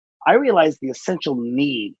I realized the essential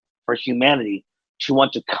need for humanity to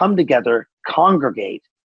want to come together, congregate,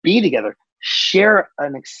 be together, share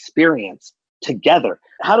an experience together.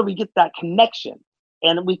 How do we get that connection?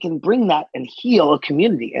 And we can bring that and heal a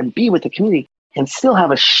community and be with the community and still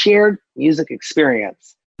have a shared music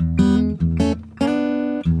experience.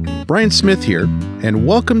 Brian Smith here, and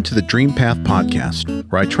welcome to the Dream Path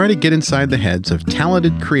Podcast, where I try to get inside the heads of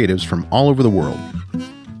talented creatives from all over the world.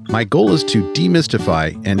 My goal is to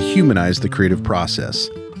demystify and humanize the creative process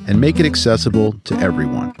and make it accessible to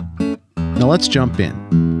everyone. Now let's jump in.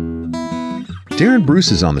 Darren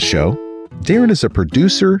Bruce is on the show. Darren is a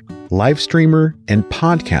producer, live streamer, and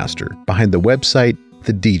podcaster behind the website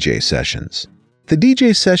The DJ Sessions. The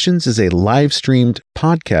DJ Sessions is a live-streamed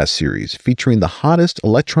podcast series featuring the hottest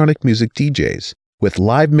electronic music DJs with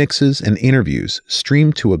live mixes and interviews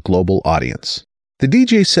streamed to a global audience. The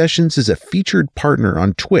DJ Sessions is a featured partner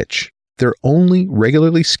on Twitch, their only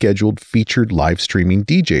regularly scheduled featured live streaming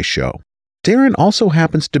DJ show. Darren also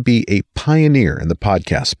happens to be a pioneer in the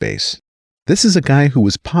podcast space. This is a guy who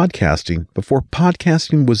was podcasting before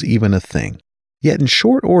podcasting was even a thing. Yet in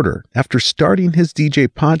short order, after starting his DJ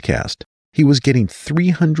podcast, he was getting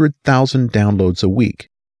 300,000 downloads a week.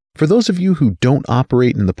 For those of you who don't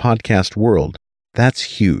operate in the podcast world,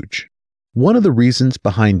 that's huge. One of the reasons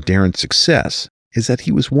behind Darren's success is that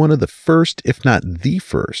he was one of the first, if not the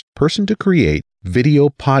first, person to create video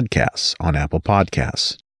podcasts on Apple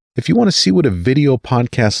Podcasts. If you want to see what a video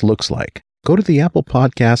podcast looks like, go to the Apple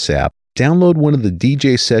Podcasts app, download one of the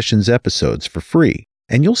DJ Sessions episodes for free,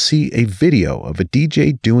 and you'll see a video of a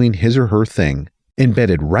DJ doing his or her thing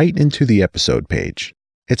embedded right into the episode page.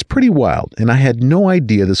 It's pretty wild, and I had no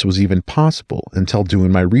idea this was even possible until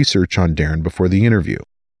doing my research on Darren before the interview.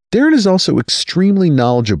 Darren is also extremely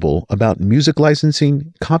knowledgeable about music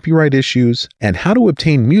licensing, copyright issues, and how to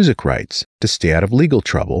obtain music rights to stay out of legal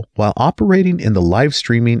trouble while operating in the live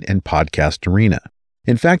streaming and podcast arena.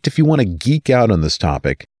 In fact, if you want to geek out on this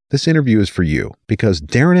topic, this interview is for you because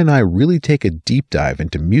Darren and I really take a deep dive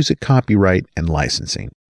into music copyright and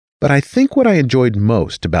licensing. But I think what I enjoyed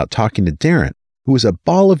most about talking to Darren, who is a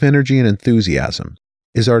ball of energy and enthusiasm,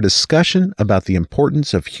 is our discussion about the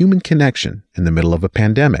importance of human connection in the middle of a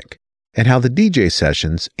pandemic and how the DJ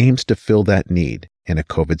Sessions aims to fill that need in a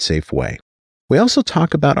COVID-safe way. We also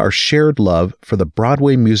talk about our shared love for the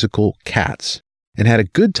Broadway musical Cats and had a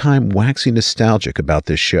good time waxing nostalgic about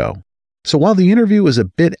this show. So while the interview is a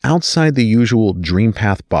bit outside the usual Dream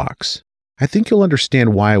Path box, I think you'll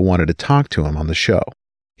understand why I wanted to talk to him on the show.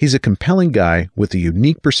 He's a compelling guy with a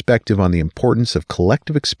unique perspective on the importance of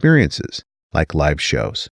collective experiences like live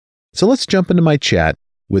shows. So let's jump into my chat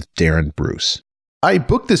with Darren Bruce. I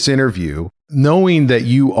booked this interview knowing that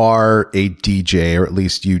you are a DJ, or at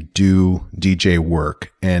least you do DJ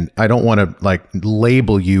work. And I don't want to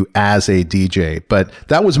label you as a DJ, but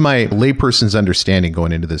that was my layperson's understanding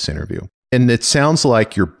going into this interview. And it sounds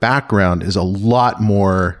like your background is a lot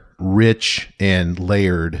more rich and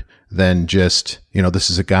layered than just, this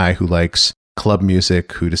is a guy who likes club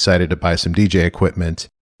music, who decided to buy some DJ equipment.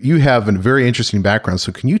 You have a very interesting background.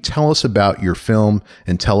 So can you tell us about your film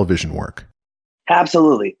and television work?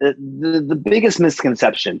 Absolutely. The biggest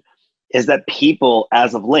misconception is that people,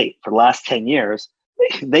 as of late, for the last 10 years,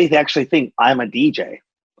 they actually think I'm a DJ.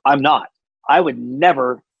 I'm not. I would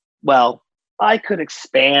never, I could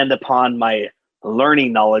expand upon my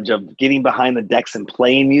learning knowledge of getting behind the decks and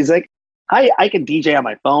playing music. I can DJ on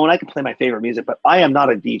my phone. I can play my favorite music, but I am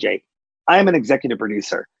not a DJ. I am an executive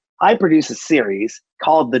producer. I produce a series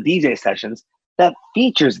called The DJ Sessions that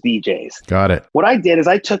features DJs. Got it. What I did is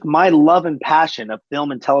I took my love and passion of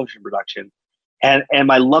film and television production and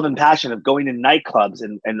my love and passion of going to nightclubs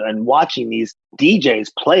and watching these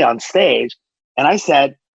DJs play on stage. And I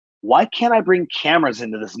said, why can't I bring cameras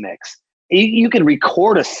into this mix? You can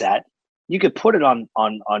record a set. You could put it on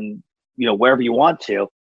wherever you want to.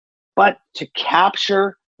 But to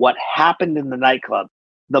capture what happened in the nightclub,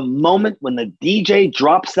 the moment when the DJ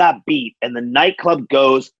drops that beat and the nightclub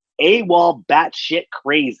goes AWOL batshit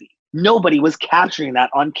crazy, nobody was capturing that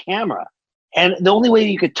on camera. And the only way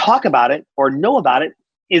you could talk about it or know about it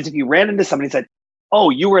is if you ran into somebody and said, oh,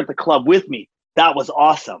 you were at the club with me. That was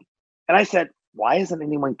awesome. And I said, why isn't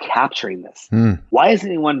anyone capturing this? Why isn't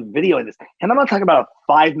anyone videoing this? And I'm not talking about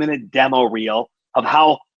a 5-minute demo reel of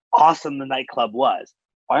how awesome the nightclub was.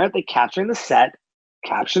 Why aren't they capturing the set,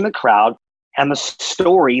 capturing the crowd, and the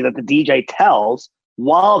story that the DJ tells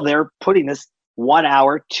while they're putting this 1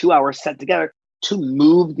 hour, 2 hour set together to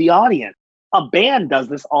move the audience? A band does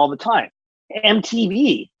this all the time.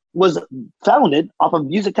 MTV was founded off of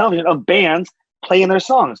music television of bands playing their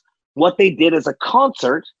songs. What they did as a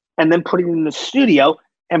concert and then putting it in the studio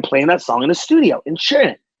and playing that song in a studio and sharing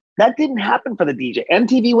it. That didn't happen for the DJ.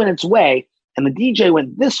 MTV went its way and the DJ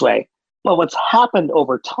went this way. But what's happened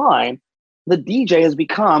over time, the DJ has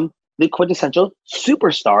become the quintessential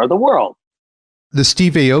superstar of the world. The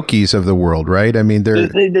Steve Aokis of the world, right? I mean,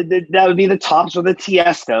 that would be the Tops or the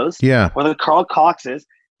Tiestos, yeah, or the Carl Coxes.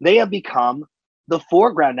 They have become the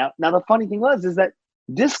foreground now. Now, the funny thing is that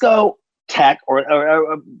disco tech or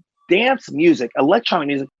dance music, electronic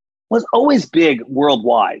music, was always big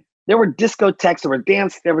worldwide. There were discotheques,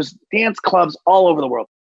 there was dance clubs all over the world.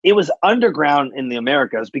 It was underground in the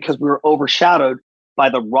Americas because we were overshadowed by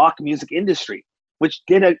the rock music industry, which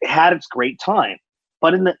had its great time.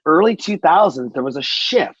 But in the early 2000s, there was a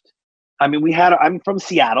shift. I mean, I'm from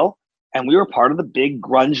Seattle, and we were part of the big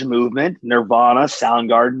grunge movement, Nirvana,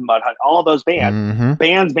 Soundgarden, Mudhoney, all those bands.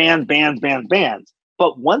 Mm-hmm. Bands.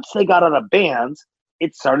 But once they got out of bands,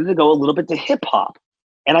 it started to go a little bit to hip hop.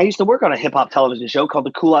 And I used to work on a hip hop television show called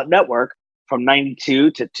the Cool Out Network from 92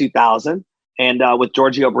 to 2000, and with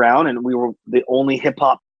Giorgio Brown. And we were the only hip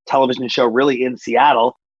hop television show really in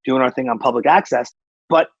Seattle doing our thing on public access.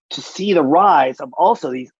 But to see the rise of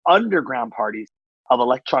also these underground parties, of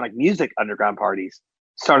electronic music underground parties,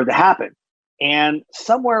 started to happen. And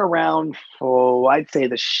somewhere around, I'd say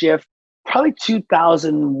the shift, probably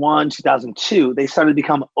 2001, 2002, they started to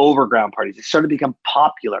become overground parties. They started to become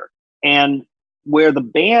popular. And where the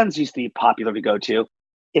bands used to be popular to go to,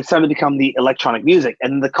 it started to become the electronic music.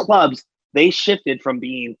 And the clubs, they shifted from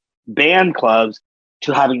being band clubs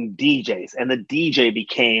to having DJs. And the DJ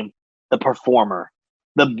became the performer.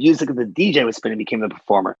 The music of the DJ was spinning became the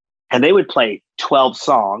performer. And they would play 12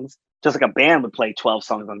 songs, just like a band would play 12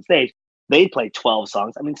 songs on stage. They'd play 12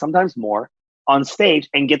 songs, I mean, sometimes more, on stage,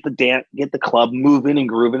 and get the club moving and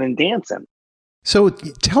grooving and dancing. So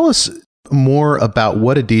tell us more about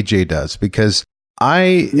what a DJ does, because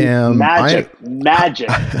I am magic.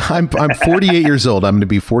 I'm 48 years old. I'm going to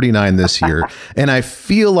be 49 this year, and I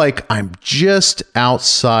feel like I'm just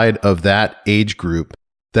outside of that age group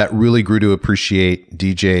that really grew to appreciate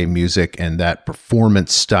DJ music and that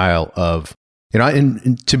performance style of, let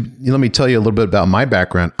me tell you a little bit about my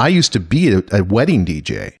background. I used to be a wedding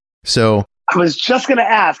DJ. So I was just going to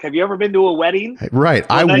ask, have you ever been to a wedding? Right.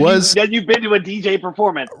 Then you've been to a DJ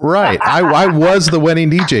performance. Right. I was the wedding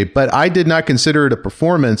DJ, but I did not consider it a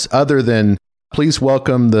performance other than please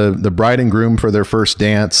welcome the bride and groom for their first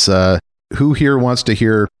dance. Who here wants to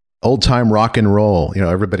hear old time rock and roll?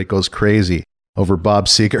 Everybody goes crazy over Bob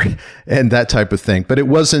Seger and that type of thing. But it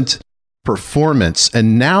wasn't performance.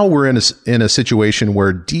 And now we're in a situation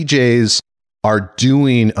where DJs are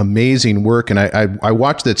doing amazing work. And I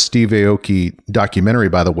watched that Steve Aoki documentary,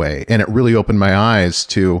 by the way, and it really opened my eyes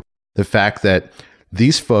to the fact that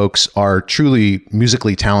these folks are truly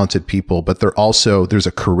musically talented people, but there's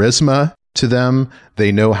a charisma to them.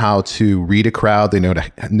 They know how to read a crowd. They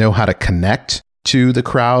know how to connect to the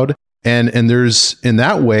crowd. And there's, in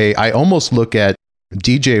that way, I almost look at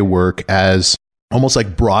DJ work as almost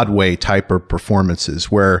like Broadway type of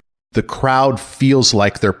performances where the crowd feels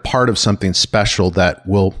like they're part of something special that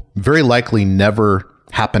will very likely never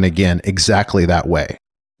happen again exactly that way.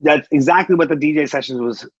 That's exactly what the DJ sessions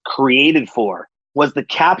was created for, was to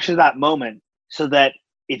capture that moment so that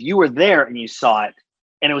if you were there and you saw it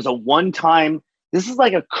and it was a one-time, this is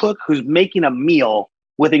like a cook who's making a meal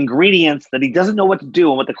with ingredients that he doesn't know what to do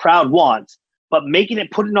and what the crowd wants, but putting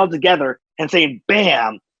it all together and saying,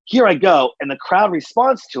 bam, here I go. And the crowd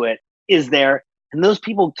response to it is there. And those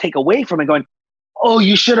people take away from it going, oh,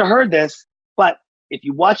 you should have heard this. But if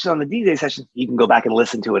you watch it on the DJ session, you can go back and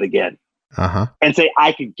listen to it again and say,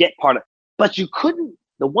 I could get part of it. But you couldn't.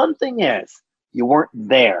 The one thing is, you weren't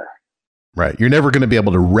there. Right. You're never going to be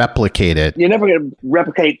able to replicate it. You're never going to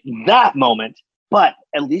replicate that moment, but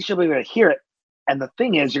at least you'll be able to hear it. And the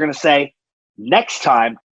thing is, you're going to say, next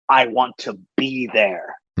time, I want to be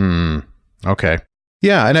there. Okay.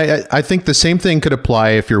 Yeah. And I think the same thing could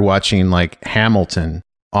apply if you're watching like Hamilton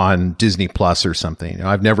on Disney Plus or something.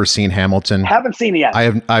 I've never seen Hamilton. Haven't seen it yet.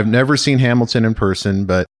 I've never seen Hamilton in person,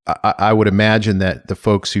 but I would imagine that the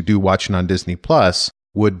folks who do watch it on Disney Plus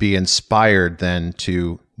would be inspired then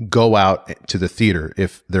to go out to the theater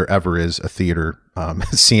if there ever is a theater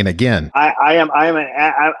scene again. I'm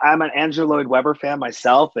an Andrew Lloyd Webber fan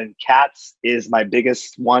myself, and Cats is my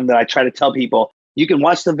biggest one that I try to tell people. You can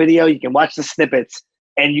watch the video, you can watch the snippets,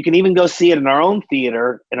 and you can even go see it in our own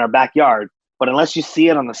theater in our backyard. But unless you see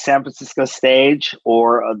it on the San Francisco stage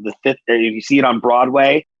or if you see it on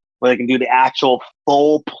Broadway, where they can do the actual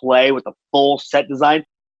full play with the full set design,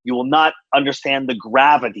 you will not understand the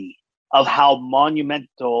gravity of how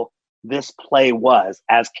monumental this play was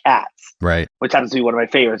as Cats. Right. Which happens to be one of my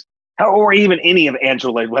favorites. or even any of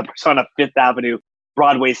Andrew Lloyd Webber's on a Fifth Avenue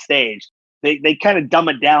Broadway stage. They kind of dumb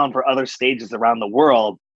it down for other stages around the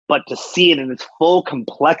world, but to see it in its full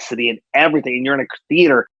complexity and everything, and you're in a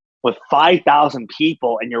theater with 5,000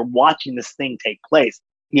 people and you're watching this thing take place,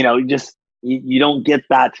 you know, you don't get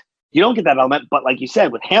that. You don't get that element. But like you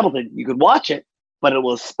said, with Hamilton, you could watch it, but it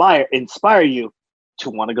will inspire you to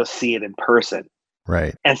want to go see it in person.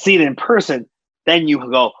 Right. And see it in person, then you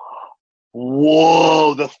go,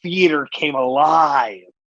 whoa, the theater came alive.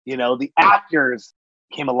 You know, the actors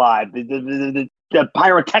came alive. The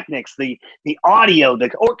pyrotechnics, the audio, the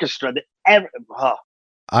orchestra,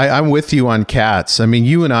 I'm with you on Cats. I mean,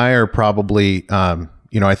 you and I are probably,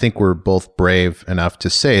 I think we're both brave enough to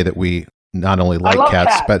say that we not only like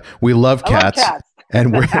cats, but we love cats.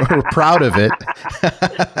 And we're proud of it.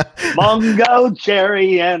 Mungo,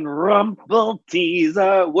 Jerry, and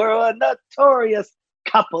Rumpelteazer were a notorious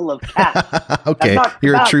couple of cats. Okay,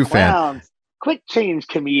 you're a true fan. Quick change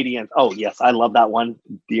comedians. Oh yes, I love that one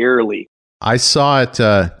dearly. I saw it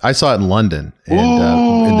in London in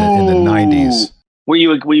the 90s. Were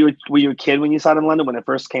you a kid when you saw it in London when it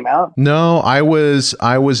first came out? No, I was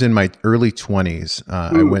in my early 20s.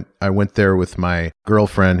 I went there with my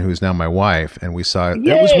girlfriend, who's now my wife, and we saw it.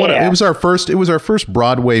 Yeah. It was our first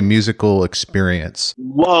Broadway musical experience.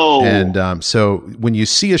 Whoa! And so when you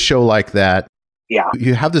see a show like that, yeah,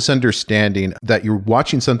 you have this understanding that you're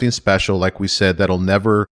watching something special, like we said, that'll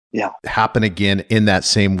never happen again in that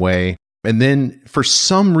same way. And then for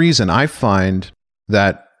some reason, I find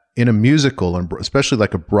that in a musical, and especially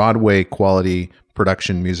like a Broadway quality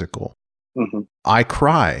production musical, I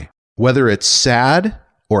cry, whether it's sad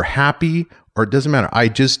or happy, or it doesn't matter.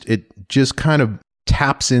 It just kind of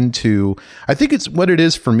taps into, I think it's what it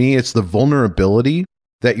is for me. It's the vulnerability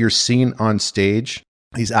that you're seeing on stage.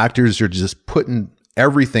 These actors are just putting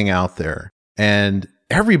everything out there, and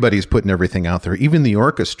everybody's putting everything out there, even the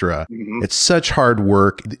orchestra. It's such hard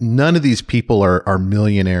work. None of these people are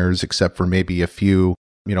millionaires, except for maybe a few,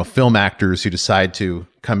 film actors who decide to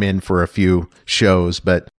come in for a few shows.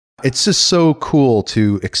 But it's just so cool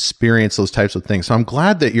to experience those types of things. So I'm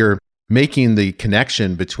glad that you're making the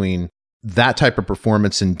connection between that type of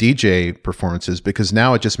performance and DJ performances, because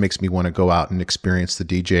now it just makes me want to go out and experience the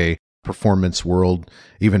DJ performance world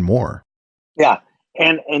even more. Yeah.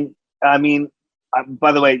 And I mean,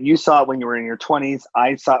 by the way, you saw it when you were in your 20s.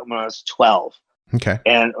 I saw it when I was 12. Okay.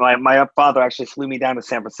 And my father actually flew me down to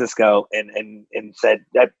San Francisco and said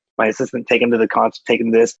that my assistant take him to the concert, take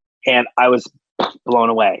him to this. And I was blown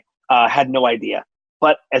away. Had no idea.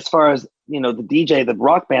 But as far as, the DJ, the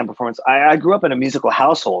rock band performance, I grew up in a musical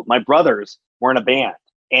household. My brothers were in a band,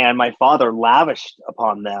 and my father lavished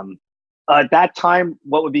upon them. At that time,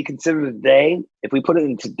 what would be considered today, if we put it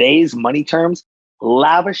in today's money terms,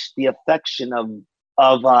 lavished the affection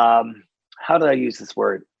of how do I use this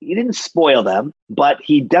word? He didn't spoil them, but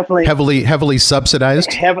he definitely heavily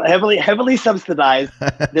subsidized. Heavily subsidized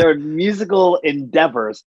their musical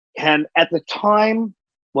endeavors. And at the time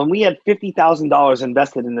when we had $50,000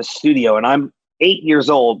 invested in the studio, and I'm 8 years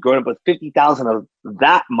old, growing up with $50,000 of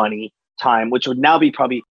that money time, which would now be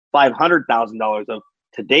probably $500,000 of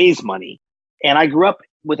today's money. And I grew up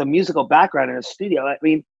with a musical background in a studio. I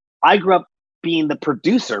mean, I grew up being the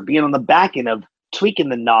producer, being on the back end of tweaking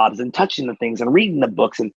the knobs and touching the things and reading the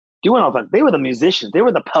books and doing all that. They were the musicians. They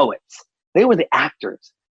were the poets. They were the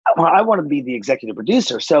actors. I wanted to be the executive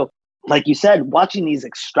producer. So like you said, watching these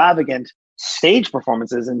extravagant stage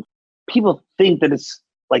performances, and people think that it's,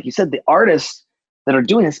 like you said, the artists that are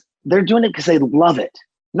doing this, they're doing it because they love it.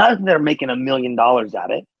 Not because they're making $1 million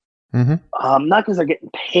at it. Not because they're getting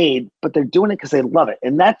paid, but they're doing it because they love it.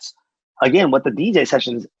 And that's, again, what the DJ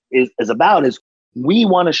sessions is about, is we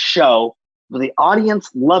want to show the audience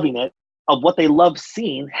loving it, of what they love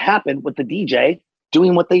seeing happen with the DJ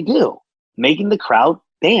doing what they do, making the crowd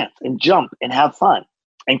dance and jump and have fun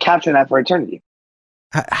and capturing that for eternity.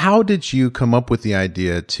 How did you come up with the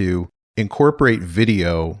idea to incorporate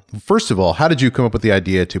video? First of all, how did you come up with the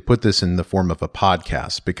idea to put this in the form of a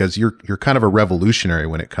podcast? Because you're kind of a revolutionary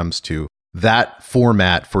when it comes to that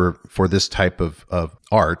format for this type of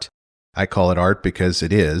art. I call it art because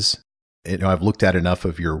it is. I've looked at enough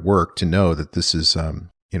of your work to know that this is,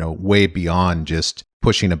 way beyond just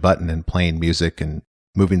pushing a button and playing music and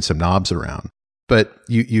moving some knobs around. But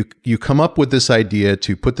you come up with this idea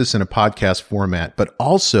to put this in a podcast format, but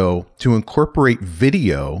also to incorporate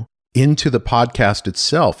video into the podcast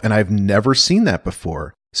itself. And I've never seen that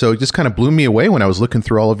before. So it just kind of blew me away when I was looking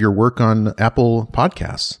through all of your work on Apple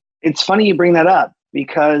Podcasts. It's funny you bring that up,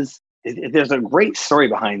 because there's a great story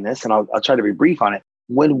behind this, and I'll try to be brief on it.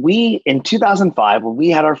 In 2005, when we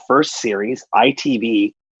had our first series,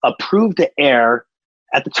 ITV, approved to air.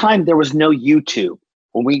 At the time, there was no YouTube.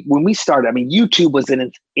 When we started, I mean, YouTube was in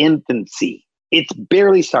its infancy. It's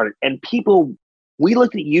barely started. And we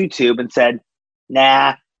looked at YouTube and said,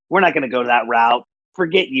 nah, we're not going to go to that route.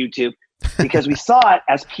 Forget YouTube. Because we saw it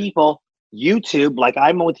as people, YouTube, like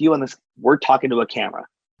I'm with you on this, we're talking to a camera.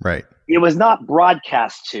 Right. It was not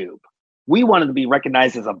broadcast tube. We wanted to be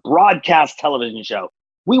recognized as a broadcast television show.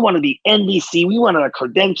 We wanted to be NBC. We wanted our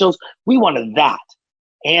credentials. We wanted that.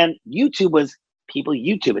 And YouTube was people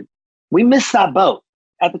YouTubing. We missed that boat.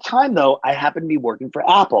 At the time, though, I happened to be working for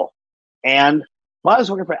Apple. And while I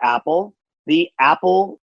was working for Apple, the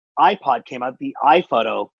Apple iPod came out, the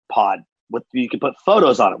iPhoto pod. You could put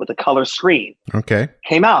photos on it with a color screen. Okay.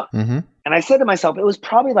 Came out. Mm-hmm. And I said to myself, it was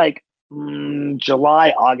probably like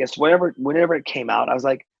July, August, whenever it came out. I was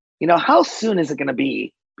like, how soon is it going to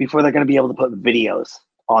be before they're going to be able to put videos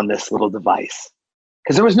on this little device?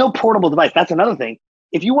 Because there was no portable device. That's another thing.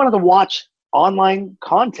 If you wanted to watch online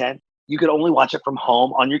content, you could only watch it from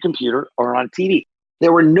home on your computer or on TV.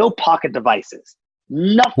 There were no pocket devices.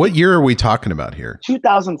 Nothing. What year are we talking about here?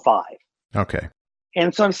 2005. Okay.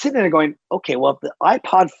 And so I'm sitting there going, okay, well, if the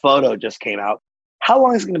iPod Photo just came out, how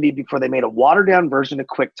long is it going to be before they made a watered down version of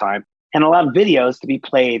QuickTime and allowed videos to be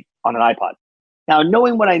played on an iPod? Now,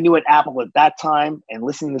 knowing what I knew at Apple at that time and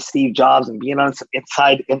listening to Steve Jobs and being on some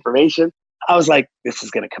inside information, I was like, this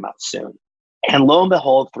is going to come out soon. And lo and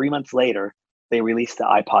behold, 3 months later, they released the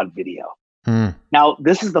iPod Video. Now,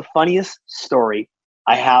 this is the funniest story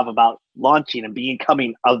I have about launching and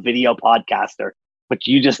becoming a video podcaster, but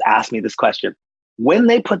you just asked me this question. When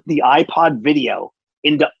they put the iPod Video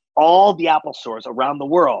into all the Apple stores around the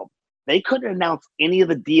world, they couldn't announce any of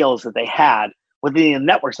the deals that they had with the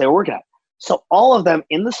networks they were working at. So all of them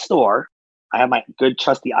in the store, I have my good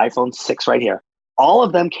trusty iPhone 6 right here. All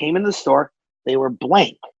of them came in the store. They were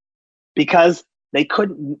blank because they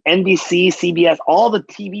couldn't, NBC, CBS, all the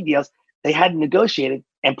TV deals, they had negotiated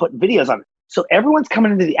and put videos on it. So everyone's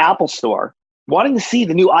coming into the Apple store wanting to see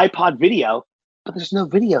the new iPod Video, but there's no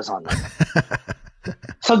videos on them.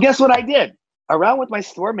 So guess what I did? Around with my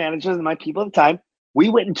store managers and my people at the time, we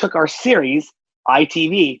went and took our series,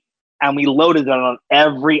 iTV, and we loaded it on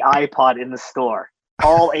every iPod in the store,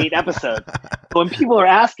 all 8 episodes. So when people are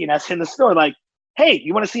asking us in the store, like, hey,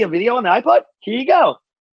 you want to see a video on the iPod? Here you go.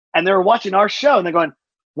 And they're watching our show and they're going,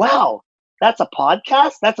 wow, that's a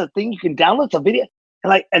podcast? That's a thing you can download? It's a video?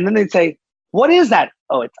 And then they'd say, what is that?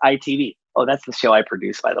 Oh, it's iTV. Oh, that's the show I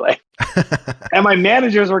produce, by the way. And my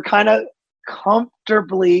managers were kind of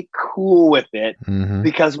comfortably cool with it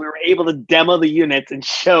because we were able to demo the units and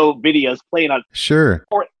show videos playing on. Sure.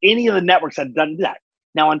 Or any of the networks had done that.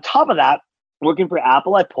 Now, on top of that, working for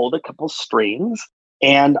Apple, I pulled a couple strings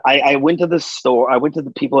and I went to the store. I went to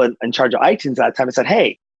the people in charge of iTunes at that time and said,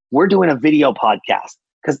 hey, we're doing a video podcast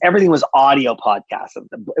because everything was audio podcasts.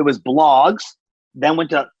 It was blogs, then went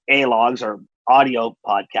to A-logs or audio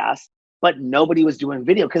podcasts, but nobody was doing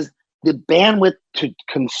video because the bandwidth to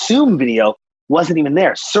consume video wasn't even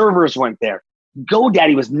there. Servers weren't there.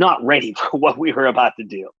 GoDaddy was not ready for what we were about to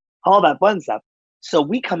do. All that fun stuff. So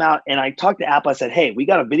we come out and I talked to Apple. I said, hey, we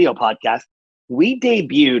got a video podcast. We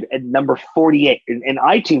debuted at number 48 in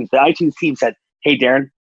iTunes. The iTunes team said, hey, Darren,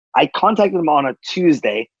 I contacted them on a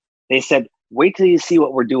Tuesday. They said, wait till you see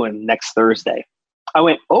what we're doing next Thursday. I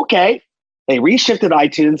went, okay. They reshifted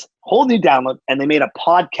iTunes, whole new download, and they made a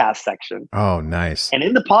podcast section. Oh, nice. And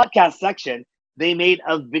in the podcast section, they made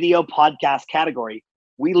a video podcast category.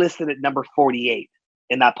 We listed at number 48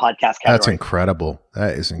 in that podcast category. That's incredible.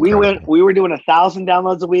 That is incredible. We were doing 1,000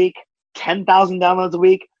 downloads a week, 10,000 downloads a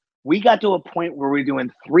week. We got to a point where we were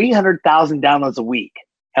doing 300,000 downloads a week.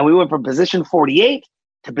 And we went from position 48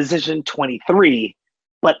 to position 23.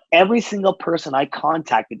 But every single person I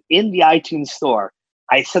contacted in the iTunes store,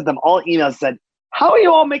 I sent them all emails and said, how are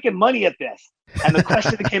you all making money at this? And the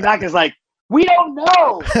question that came back is like, we don't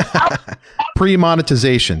know.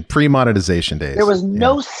 Pre-monetization days. There was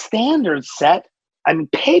no standard set. I mean,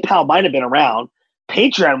 PayPal might have been around.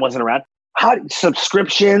 Patreon wasn't around.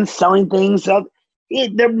 Subscriptions, selling things.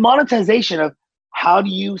 Their monetization of how do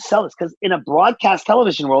you sell this? Because in a broadcast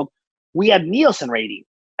television world, we had Nielsen rating.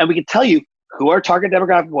 And we could tell you who our target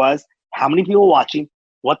demographic was, how many people watching,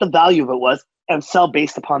 what the value of it was, and sell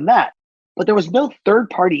based upon that. But there was no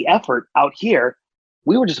third-party effort out here.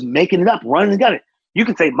 We were just making it up, running and gunning. You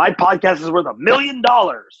could say, my podcast is worth $1 million.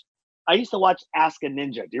 I used to watch Ask a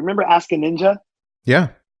Ninja. Do you remember Ask a Ninja? Yeah.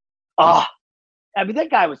 I mean, that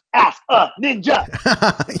guy was Ask a Ninja.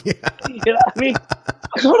 Yeah. You know what I mean?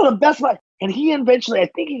 It was one of the best. And he eventually, I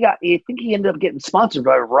think he ended up getting sponsored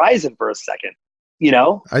by Verizon for a second. you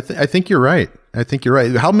know? I think you're right. I think you're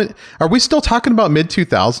right. How many are we still talking about mid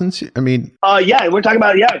 2000s? I mean, Yeah, we're talking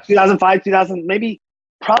about 2005, 2000, maybe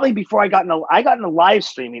probably before I got into live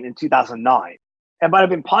streaming in 2009, but I've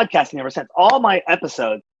been podcasting ever since. All my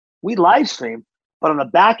episodes we live stream, but on the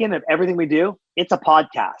back end of everything we do, it's a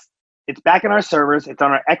podcast. It's back in our servers. It's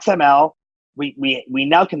on our XML. We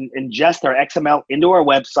now can ingest our XML into our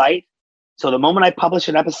website. So the moment I publish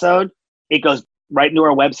an episode, it goes right into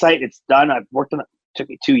our website. It's done. I've worked on it. It took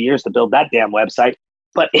me 2 years to build that damn website.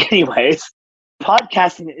 But anyways,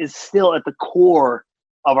 podcasting is still at the core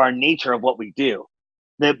of our nature of what we do.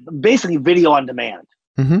 Basically video on demand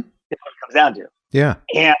is what it comes down to. Yeah.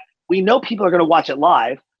 And we know people are going to watch it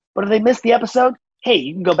live, but if they miss the episode, hey,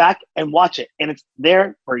 you can go back and watch it. And it's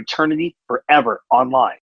there for eternity, forever,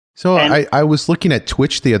 online. So I was looking at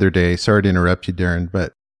Twitch the other day. Sorry to interrupt you, Darren,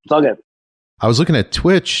 but it's all good. I was looking at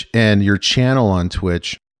Twitch and your channel on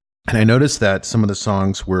Twitch, and I noticed that some of the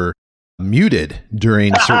songs were muted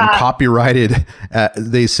during certain copyrighted.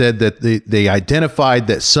 They said that they identified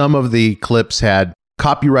that some of the clips had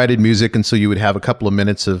copyrighted music, and so you would have a couple of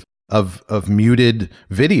minutes of muted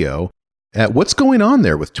video. What's going on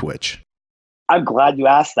there with Twitch? I'm glad you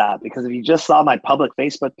asked that, because if you just saw my public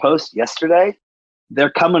Facebook post yesterday,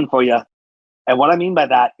 they're coming for you. And what I mean by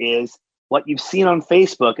that is what you've seen on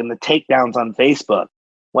Facebook and the takedowns on Facebook,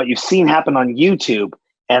 what you've seen happen on YouTube,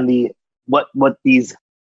 and what these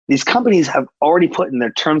companies have already put in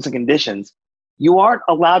their terms and conditions. You aren't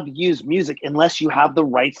allowed to use music unless you have the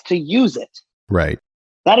rights to use it. Right.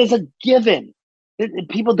 That is a given.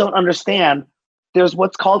 People don't understand there's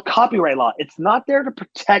what's called copyright law. It's not there to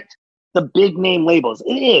protect the big name labels.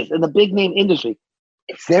 It is in the big name industry.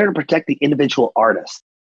 It's there to protect the individual artist.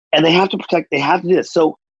 And they have to do this.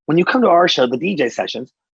 So when you come to our show, the DJ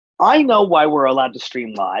sessions, I know why we're allowed to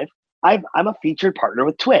stream live. I'm a featured partner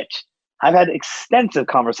with Twitch. I've had extensive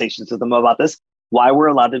conversations with them about this, why we're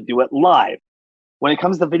allowed to do it live. When it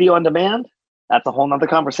comes to video on demand, that's a whole nother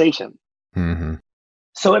conversation. Mm-hmm.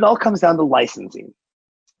 So it all comes down to licensing.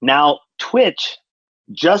 Now, Twitch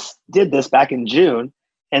just did this back in June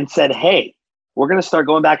and said, hey, we're going to start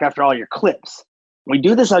going back after all your clips. We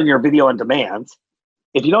do this on your video on demands.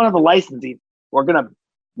 If you don't have the licensing, we're going to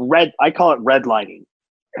I call it redlining.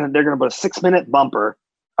 And they're going to put a 6-minute bumper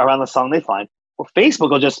around the song they find. Well, Facebook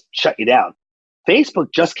will just shut you down.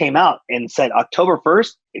 Facebook just came out and said October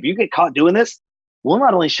 1st, if you get caught doing this, we'll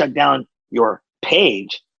not only shut down your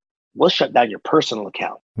page, we'll shut down your personal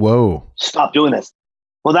account. Whoa. Stop doing this.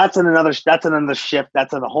 Well, that's another shift.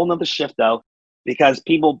 That's a whole nother shift though, because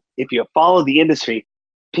people, if you follow the industry,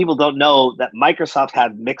 people don't know that Microsoft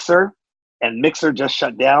had Mixer, and Mixer just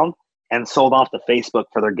shut down and sold off to Facebook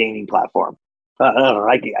for their gaming platform.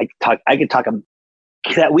 I could talk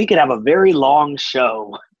that we could have a very long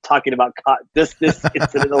show talking about this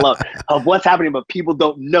incident alone of what's happening, but people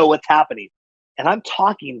don't know what's happening. And I'm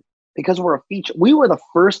talking because we're a feature. We were the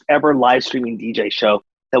first ever live streaming DJ show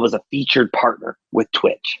that was a featured partner with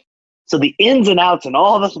Twitch. So the ins and outs and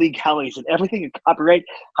all the legalities and everything in copyright,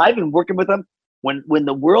 I've been working with them when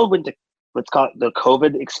the world went to what's called the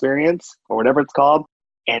COVID experience or whatever it's called,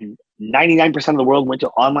 and 99% of the world went to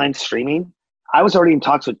online streaming. I was already in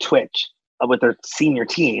talks with Twitch, with their senior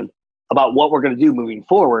team, about what we're going to do moving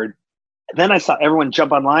forward. And then I saw everyone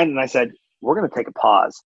jump online, and I said, we're going to take a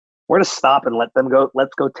pause. We're going to stop and let them go.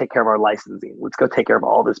 Let's go take care of our licensing. Let's go take care of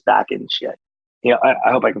all this back end shit. You know, I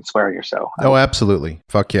hope I can swear on your show. Oh, absolutely.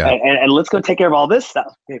 Fuck yeah. And let's go take care of all this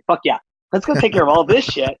stuff. Okay, fuck yeah. Let's go take care of all this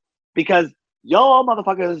shit, because y'all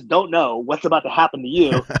motherfuckers don't know what's about to happen to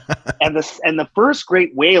you. And the first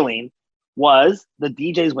great wailing was the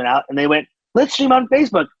DJs went out and they went, let's stream on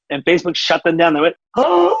Facebook. And Facebook shut them down. They went,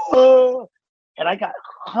 oh. And I got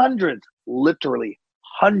literally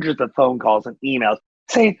hundreds of phone calls and emails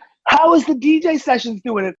saying, how is the DJ sessions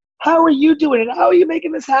doing it? How are you doing it? How are you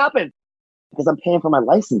making this happen? Because I'm paying for my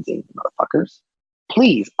licensing, motherfuckers.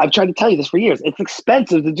 Please, I've tried to tell you this for years. It's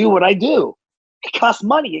expensive to do what I do. It costs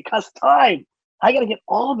money. It costs time. I got to get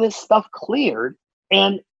all this stuff cleared.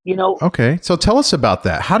 And, you know. Okay. So tell us about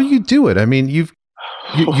that. How do you do it? I mean,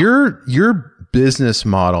 your business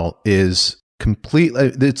model is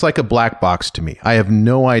completely, it's like a black box to me. I have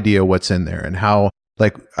no idea what's in there and how,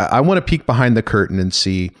 like, I want to peek behind the curtain and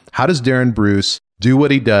see, how does Darren Bruce do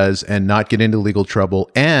what he does and not get into legal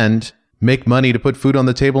trouble and make money to put food on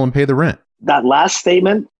the table and pay the rent? That last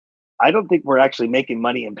statement, I don't think we're actually making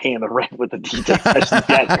money and paying the rent with the DJ sessions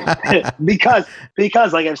yet.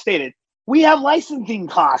 because like I've stated, we have licensing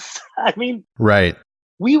costs. I mean, right.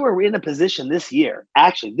 We were in a position this year,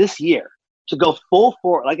 to go full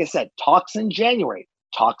forward. Like I said, talks in January,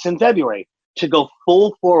 talks in February, to go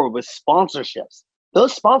full forward with sponsorships,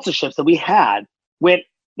 those sponsorships that we had went,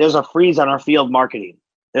 there's a freeze on our field marketing.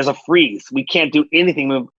 There's a freeze. We can't do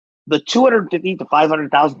anything. The $250,000 to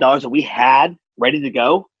 $500,000 that we had ready to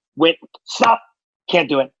go went, stop, can't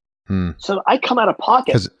do it. So I come out of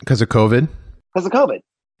pocket. Because of COVID? Because of COVID.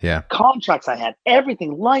 Yeah. Contracts I had,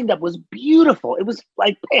 everything lined up was beautiful. It was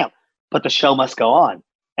like, bam, but the show must go on.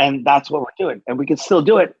 And that's what we're doing. And we can still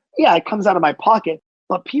do it. Yeah, it comes out of my pocket,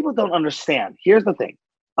 but people don't understand. Here's the thing.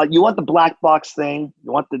 You want the black box thing.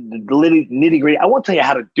 You want the nitty gritty. I won't tell you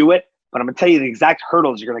how to do it, but I'm going to tell you the exact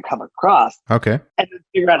hurdles you're going to come across. Okay. And then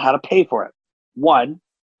figure out how to pay for it. One,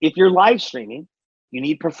 if you're live streaming, you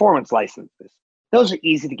need performance licenses. Those are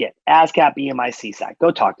easy to get. ASCAP, BMI, CSAC.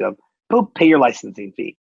 Go talk to them. Go pay your licensing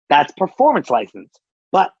fee. That's performance license.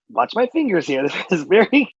 But watch my fingers here. This is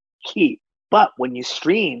very key. But when you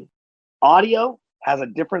stream, audio has a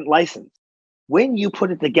different license. When you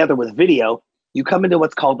put it together with video, you come into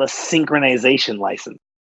what's called a synchronization license.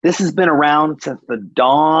 This has been around since the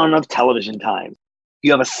dawn of television times.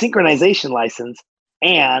 You have a synchronization license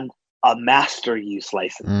and a master use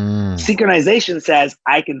license. Synchronization says,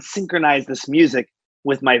 I can synchronize this music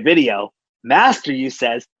with my video. Master use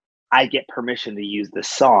says, I get permission to use this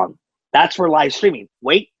song. That's for live streaming.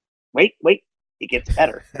 Wait. It gets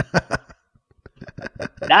better.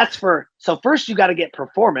 So first you got to get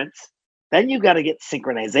performance, then you got to get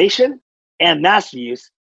synchronization and master use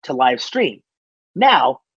to live stream.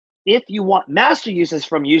 Now, if you want master use is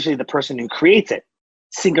from usually the person who creates it.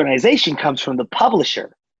 Synchronization comes from the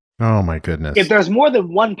publisher. Oh my goodness. If there's more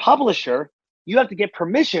than one publisher, you have to get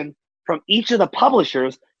permission from each of the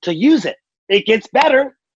publishers to use it. It gets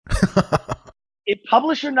better. If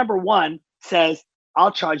publisher number 1 says,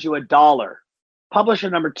 I'll charge you $1. Publisher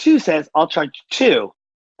number 2 says, I'll charge you $2.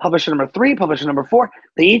 Publisher number 3, publisher number 4,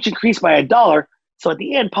 they each increase by $1. So at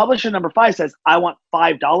the end, publisher number 5 says, I want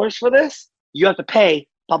 $5 for this. You have to pay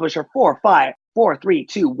publisher 4, 5, 4, 3,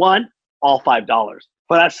 2, 1, all $5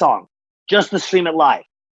 for that song, just to stream it live.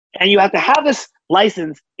 And you have to have this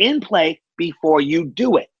license in play before you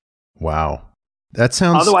do it. Wow. That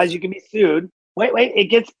sounds... Otherwise, you can be sued. Wait, it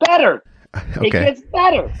gets better. Okay. It gets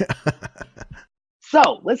better.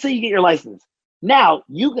 So let's say you get your license. Now,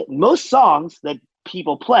 most songs that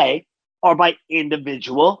people play are by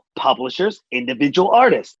individual publishers, individual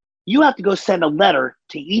artists. You have to go send a letter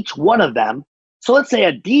to each one of them. So let's say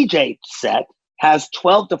a DJ set has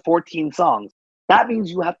 12 to 14 songs. That means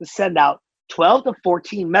you have to send out 12 to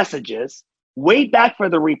 14 messages, wait back for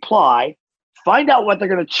the reply, find out what they're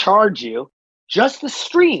going to charge you just to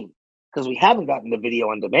stream, because we haven't gotten the video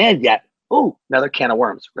on demand yet. Oh, another can of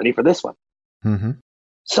worms. Ready for this one? Mm-hmm.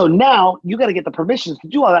 So now you got to get the permissions to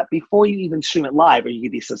do all that before you even stream it live, or you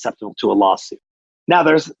could be susceptible to a lawsuit. Now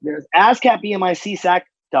there's ASCAP, BMI, CSAC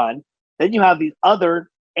done. Then you have these other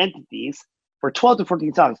entities for 12 to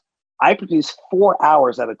 14 songs. I produce 4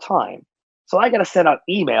 hours at a time. So I got to send out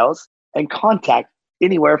emails and contact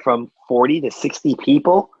anywhere from 40 to 60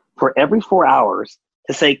 people for every 4 hours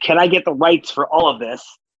to say, can I get the rights for all of this?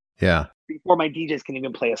 Yeah. Before my DJs can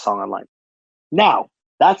even play a song online. Now,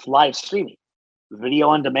 that's live streaming. Video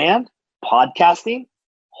on demand, podcasting,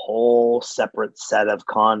 whole separate set of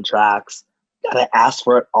contracts. Gotta ask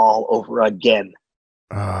for it all over again.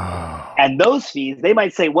 Oh. And those fees, they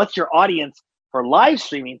might say, what's your audience for live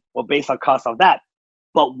streaming? Well, based on cost of that.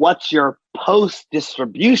 But what's your post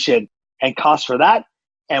distribution and cost for that?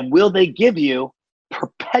 And will they give you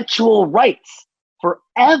perpetual rights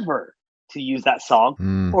forever to use that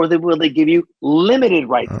song? Or will they give you limited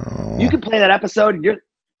rights? Oh. You can play that episode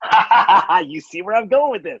and you see where I'm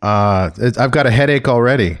going with this. I've got a headache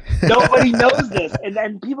already. Nobody knows this.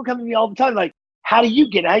 And people come to me all the time like, how do you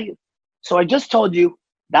get it? So I just told you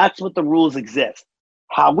that's what the rules exist.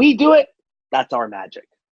 How we do it, that's our magic.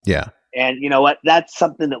 Yeah. And you know what? That's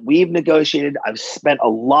something that we've negotiated. I've spent a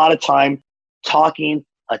lot of time talking,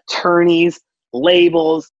 attorneys,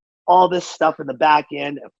 labels, all this stuff in the back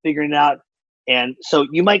end of figuring it out. And so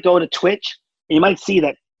you might go to Twitch and you might see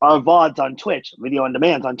that our VODs on Twitch, video on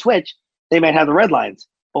demand on Twitch, they might have the red lines,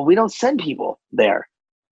 but we don't send people there.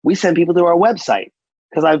 We send people to our website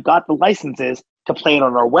because I've got the licenses to play it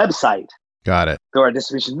on our website. Got it. Through our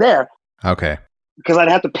distribution there. Okay. Because I'd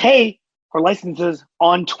have to pay for licenses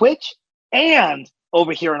on Twitch and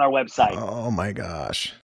over here on our website. Oh my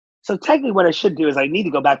gosh. So technically what I should do is I need to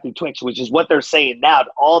go back through Twitch, which is what they're saying now to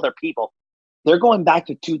all their people. They're going back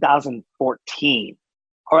to 2014.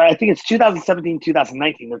 Or I think it's 2017,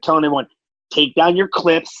 2019. They're telling everyone, take down your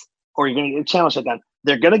clips or you're going to get a channel shut down.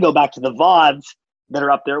 They're going to go back to the VODs that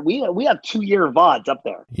are up there. We have 2-year VODs up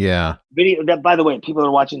there. Yeah. Video. That, by the way, people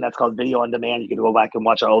are watching, that's called video on demand. You can go back and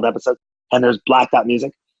watch our old episodes. And there's blacked out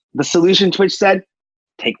music. The solution, Twitch said,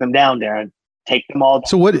 Take them down, Darren. Take them all down.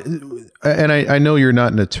 So what, and I know you're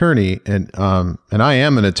not an attorney, and I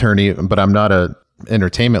am an attorney, but I'm not a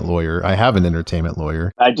entertainment lawyer. I have an entertainment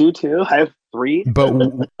lawyer. I do too. I have 3. But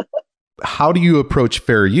how do you approach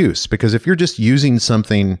fair use? Because if you're just using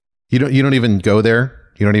something, you don't even go there.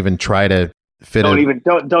 You don't even try to fit don't even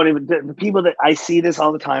the people that I see this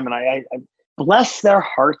all the time, and I bless their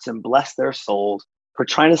hearts and bless their souls for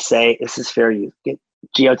trying to say this is fair use. Get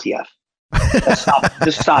GOTF.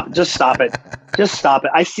 Just stop it.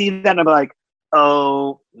 I see that and I'm like,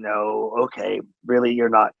 oh no, okay, really, you're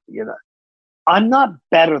not. I'm not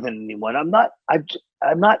better than anyone. I'm not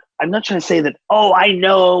trying to say that, oh, I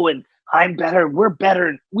know and I'm better, we're better,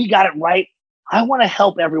 and we got it right. I want to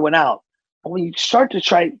help everyone out. But when you start to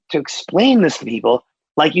try to explain this to people,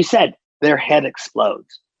 like you said, their head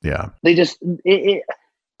explodes. Yeah. They just,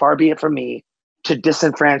 far be it from me to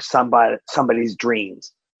disenfranchise somebody's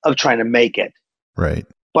dreams of trying to make it. Right.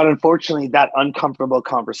 But unfortunately, that uncomfortable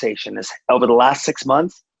conversation is over the last 6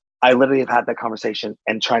 months. I literally have had that conversation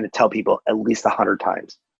and trying to tell people at least 100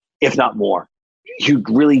 times, if not more. You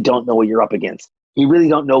really don't know what you're up against. You really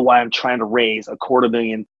don't know why I'm trying to raise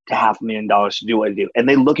 $250,000 to $500,000 to do what I do. And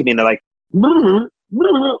they look at me and they're like, what?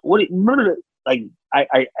 Like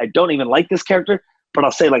I don't even like this character, but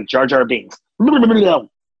I'll say like Jar Jar Binks. You know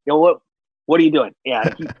what are you doing?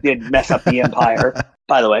 Yeah, he did mess up the Empire,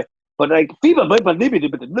 by the way. But like,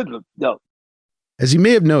 no. As you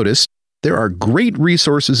may have noticed, there are great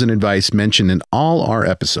resources and advice mentioned in all our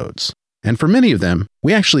episodes. And for many of them,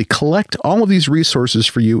 we actually collect all of these resources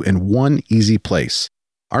for you in one easy place,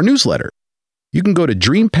 our newsletter. You can go to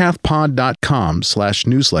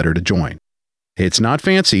dreampathpod.com/newsletter to join. It's not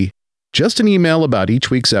fancy, just an email about each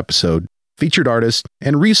week's episode, featured artists,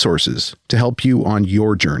 and resources to help you on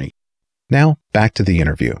your journey. Now, back to the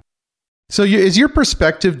interview. So is your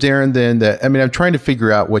perspective, Darren, then that, I mean, I'm trying to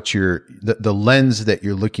figure out what the lens that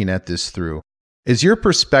you're looking at this through. Is your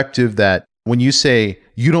perspective that when you say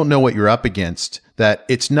you don't know what you're up against, that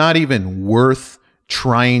it's not even worth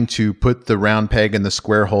trying to put the round peg in the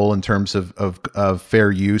square hole in terms of fair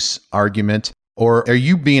use argument? Or are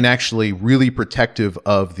you being actually really protective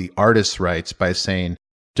of the artist's rights by saying,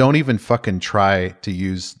 don't even fucking try to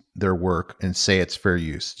use their work and say it's fair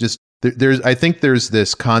use? Just I think there's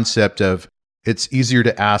this concept of it's easier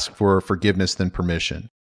to ask for forgiveness than permission.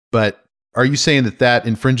 But are you saying that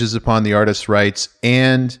infringes upon the artist's rights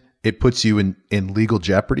and it puts you in legal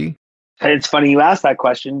jeopardy? And it's funny you asked that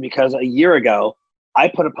question because a year ago, I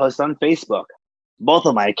put a post on Facebook, both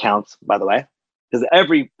of my accounts, by the way, because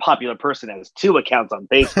every popular person has 2 accounts on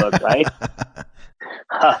Facebook, right?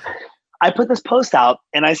 I put this post out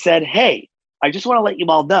and I said, hey, I just want to let you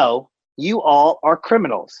all know you all are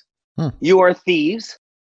criminals. You are thieves,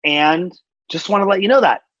 and just want to let you know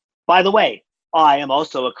that. By the way, I am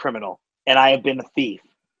also a criminal, and I have been a thief.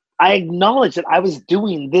 I acknowledge that I was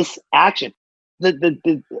doing this action.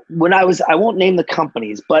 When I won't name the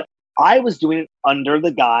companies, but I was doing it under the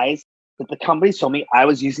guise that the companies told me I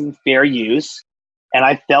was using fair use, and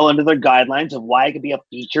I fell under their guidelines of why I could be a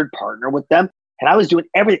featured partner with them. And I was doing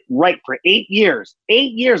everything right for 8 years.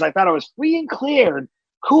 8 years, I thought I was free and clear and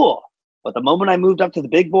cool. But the moment I moved up to the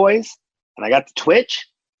big boys and I got to Twitch,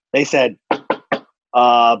 they said,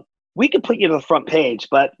 we could put you to the front page,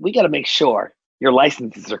 but we got to make sure your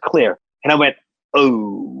licenses are clear. And I went,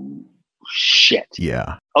 oh, shit.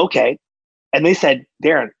 Yeah. Okay. And they said,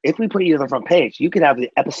 Darren, if we put you to the front page, you could have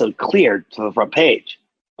the episode cleared to the front page.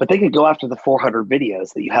 But they could go after the 400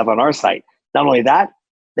 videos that you have on our site. Not only that,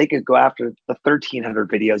 they could go after the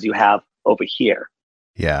 1,300 videos you have over here.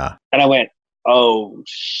 Yeah. And I went, oh,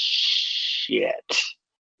 shit.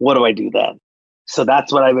 What do I do then? So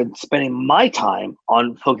that's what I've been spending my time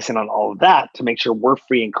on, focusing on all of that to make sure we're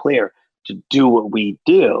free and clear to do what we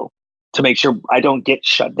do, to make sure I don't get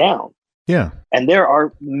shut down. Yeah. And there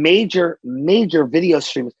are major video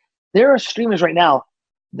streamers. There are streamers right now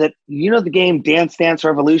that, the game Dance Dance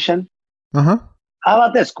Revolution? Uh-huh. How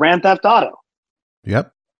about this? Grand Theft Auto.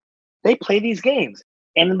 Yep. They play these games.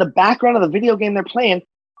 And in the background of the video game they're playing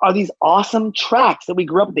are these awesome tracks that we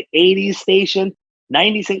grew up at the 80s station,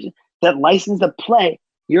 90s station, that license to play.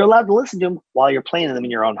 You're allowed to listen to them while you're playing them in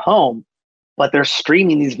your own home, but they're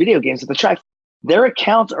streaming these video games with the tracks. Their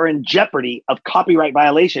accounts are in jeopardy of copyright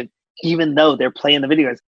violation, even though they're playing the video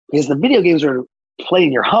games, because the video games are played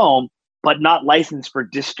in your home, but not licensed for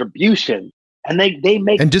distribution. And they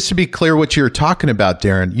make. And just to be clear, what you're talking about,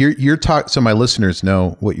 Darren, you're talking, so my listeners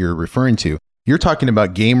know what you're referring to. You're talking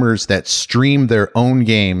about gamers that stream their own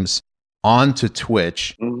games onto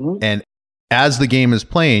Twitch, and as the game is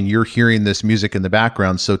playing, you're hearing this music in the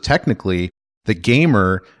background. So technically, the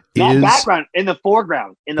gamer Not is background, in the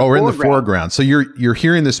foreground. in the foreground. So you're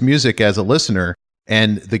hearing this music as a listener,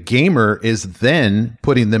 and the gamer is then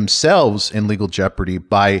putting themselves in legal jeopardy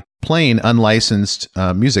by playing unlicensed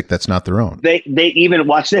music that's not their own. They even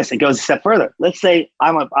watch this. It goes a step further. Let's say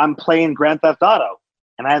I'm playing Grand Theft Auto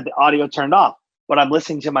and I have the audio turned off, but I'm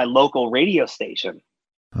listening to my local radio station.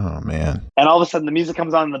 Oh man! And all of a sudden, the music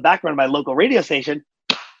comes on in the background of my local radio station.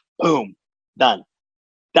 Boom, done.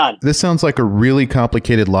 This sounds like a really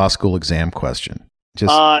complicated law school exam question.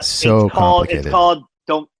 Just so complicated. It's called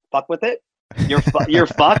 "Don't fuck with it." You're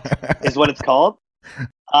fucked is what it's called.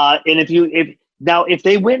 And if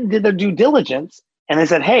they went and did their due diligence and they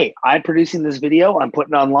said, "Hey, I'm producing this video. I'm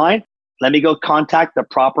putting it online. Let me go contact the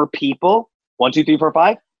proper people, 1, 2, 3, 4,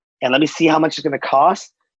 5, and let me see how much it's going to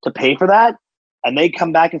cost to pay for that." And they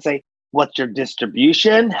come back and say, "What's your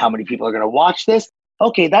distribution? How many people are going to watch this?"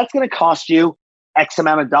 Okay, that's going to cost you X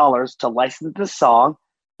amount of dollars to license the song,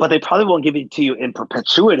 but they probably won't give it to you in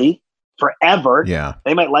perpetuity forever. Yeah.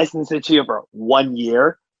 They might license it to you for 1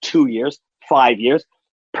 year, 2 years, 5 years.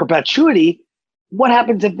 Perpetuity, what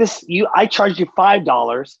happens if I charged you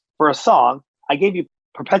 $5 for a song, I gave you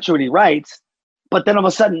perpetuity rights, but then all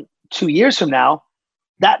of a sudden, 2 years from now,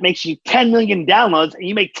 that makes you 10 million downloads and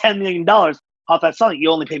you make $10 million off that song you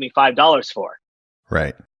only paid me $5 for.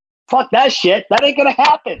 Right. Fuck that shit. That ain't going to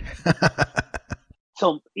happen.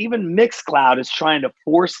 So even Mixcloud is trying to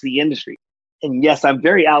force the industry. And yes, I'm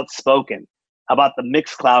very outspoken about the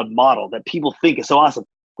Mixcloud model that people think is so awesome,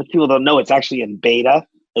 but people don't know it's actually in beta.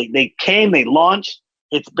 They launched,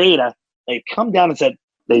 it's beta. They've come down and said,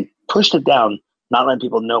 they pushed it down, not letting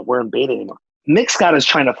people know we're in beta anymore. Mixcloud is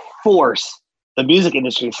trying to force the music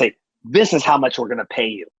industry to say, this is how much we're going to pay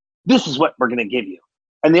you. This is what we're going to give you.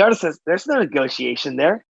 And the artist says, there's no negotiation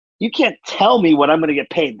there. You can't tell me what I'm going to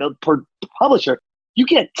get paid. The publisher, you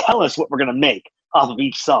can't tell us what we're going to make off of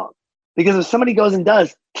each song. Because if somebody goes and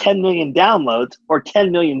does 10 million downloads or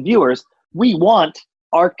 10 million viewers, we want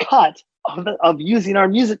our cut of using our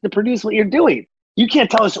music to produce what you're doing. You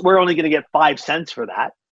can't tell us we're only going to get 5 cents for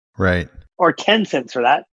that. Right. Or 10 cents for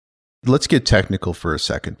that. Let's get technical for a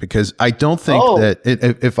second, because I don't think that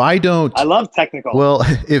if I don't... I love technical. Well,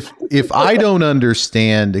 if I don't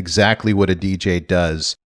understand exactly what a DJ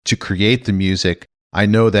does to create the music, I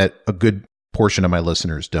know that a good portion of my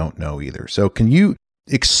listeners don't know either. So can you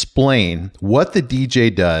explain what the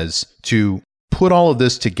DJ does to put all of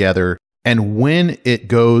this together, and when it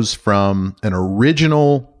goes from an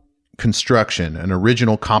original construction, an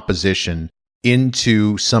original composition,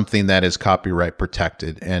 into something that is copyright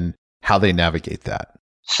protected, and how they navigate that?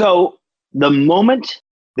 So the moment,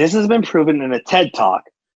 this has been proven in a TED Talk,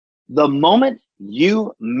 the moment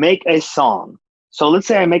you make a song, so let's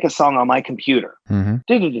say I make a song on my computer, and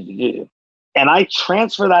I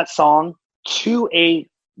transfer that song to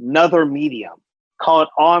another medium, call it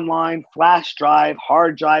online, flash drive,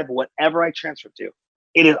 hard drive, whatever I transfer to,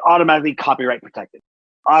 it is automatically copyright protected.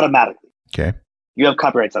 Automatically. Okay. You have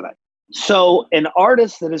copyrights on that. So an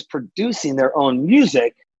artist that is producing their own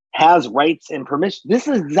music has rights and permission. This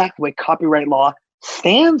is exactly what copyright law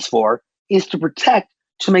stands for, is to protect,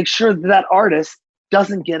 to make sure that artist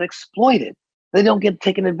doesn't get exploited. They don't get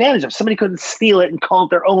taken advantage of. Somebody couldn't steal it and call it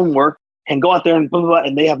their own work and go out there and blah, blah, blah,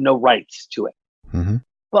 and they have no rights to it.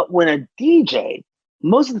 But when a DJ,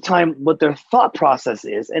 most of the time what their thought process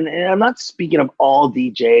is, and I'm not speaking of all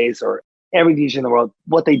DJs or every DJ in the world,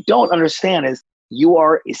 what they don't understand is you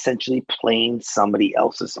are essentially playing somebody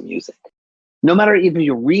else's music. No matter if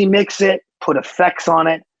you remix it, put effects on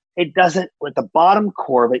it, it doesn't, with the bottom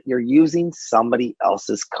core of it, you're using somebody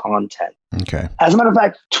else's content. Okay. As a matter of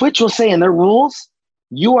fact, Twitch will say in their rules,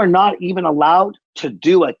 you are not even allowed to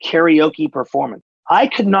do a karaoke performance. I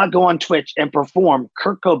could not go on Twitch and perform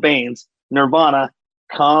Kurt Cobain's Nirvana,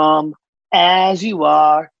 Come As You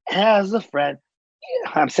Are, as a Friend.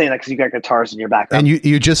 I'm saying that because you got guitars in your background. And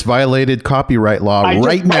you just violated copyright law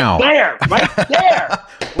right now. Right there.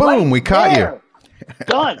 Boom, we caught you.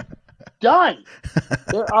 Done.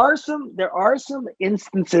 There are some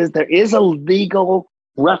instances, there is a legal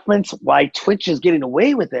reference why Twitch is getting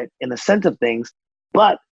away with it in the sense of things.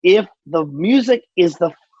 But if the music is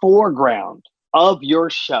the foreground of your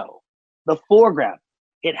show, the foreground,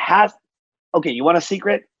 it has, okay, you want a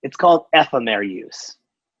secret? It's called ephemer use.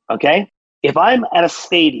 Okay? If I'm at a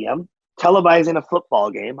stadium televising a football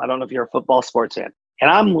game, I don't know if you're a football sports fan, and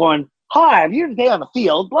I'm going, hi, I'm here today on the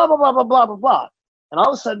field, blah, blah, blah, blah, blah, blah, blah. And all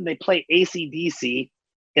of a sudden they play AC/DC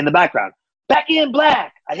in the background. Back in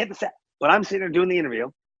Black. I hit the set. When I'm sitting there doing the interview,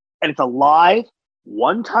 and it's a live,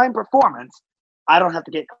 one-time performance, I don't have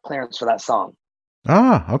to get clearance for that song.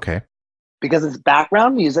 Ah, okay. Because it's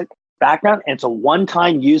background music background, and it's a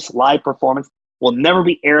one-time use live performance. Will never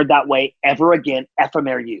be aired that way ever again,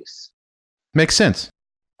 ephemeral use. Makes sense.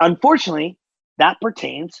 Unfortunately, that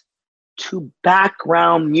pertains to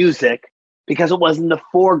background music because it was in the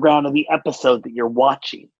foreground of the episode that you're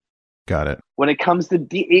watching. Got it. When it comes to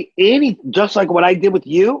any, just like what I did with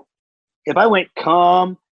you, if I went,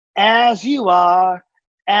 come as you are,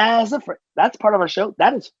 as a friend, that's part of our show.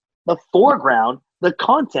 That is the foreground, the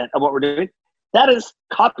content of what we're doing. That is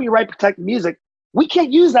copyright protected music. We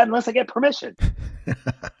can't use that unless I get permission.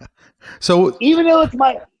 So even though it's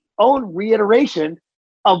my own reiteration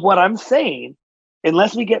of what I'm saying,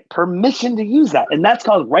 unless we get permission to use that. And that's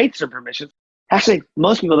called rights or permissions. Actually,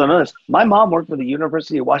 most people don't know this. My mom worked for the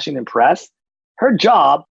University of Washington Press. Her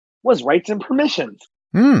job was rights and permissions.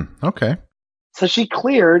 Okay. So she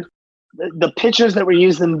cleared the pictures that were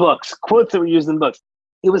used in books, quotes that were used in books.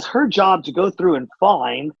 It was her job to go through and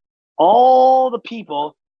find all the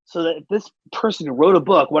people so that if this person who wrote a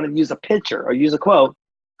book wanted to use a picture or use a quote,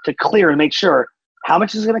 to clear and make sure how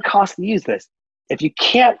much is it going to cost to use this. If you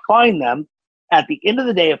can't find them, at the end of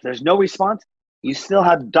the day, if there's no response, you still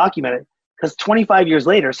have to document it, because 25 years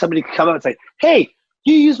later, somebody could come up and say, hey,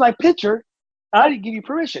 you used my picture. I didn't give you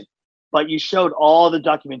permission. But you showed all the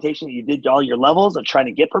documentation that you did all your levels of trying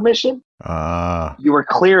to get permission. You were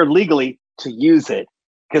cleared legally to use it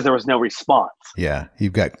because there was no response. Yeah,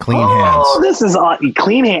 you've got clean hands. This is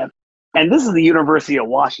clean hands. And this is the University of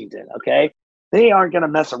Washington, okay? They aren't going to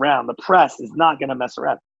mess around. The press is not going to mess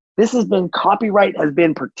around. This has been, copyright has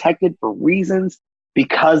been protected for reasons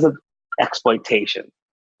because of exploitation.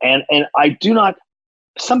 And I do not,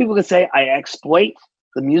 some people could say I exploit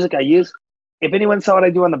the music I use. If anyone saw what I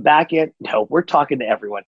do on the back end, no, we're talking to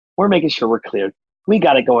everyone. We're making sure we're cleared. We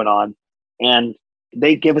got it going on. And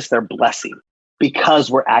they give us their blessing because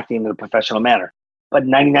we're acting in a professional manner. But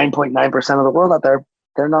 99.9% of the world out there,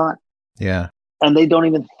 they're not. Yeah. And they don't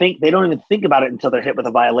even think about it until they're hit with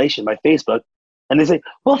a violation by Facebook. And they say,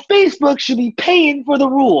 well, Facebook should be paying for the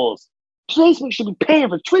rules. Facebook should be paying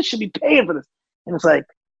for, Twitch should be paying for this. And it's like,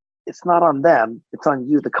 it's not on them. It's on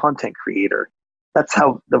you, the content creator. That's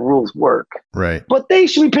how the rules work. Right. But they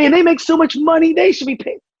should be paying. They make so much money. They should be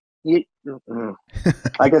paying.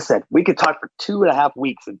 Like I said, we could talk for 2.5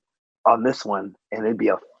 weeks on this one, and it'd be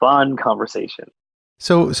a fun conversation.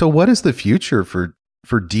 So what is the future for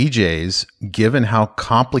DJs, given how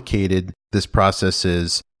complicated this process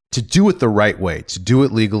is to do it the right way, to do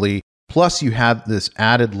it legally? Plus, you have this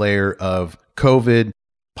added layer of COVID,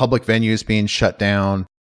 public venues being shut down.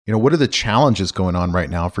 You know, what are the challenges going on right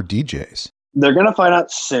now for DJs? They're going to find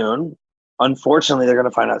out soon. Unfortunately, they're going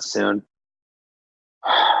to find out soon.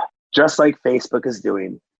 Just like Facebook is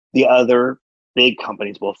doing, the other big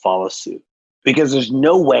companies will follow suit, because there's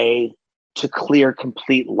no way to clear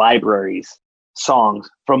complete libraries, songs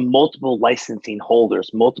from multiple licensing holders,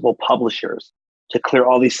 multiple publishers, to clear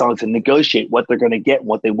all these songs and negotiate what they're going to get and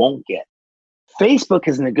what they won't get. Facebook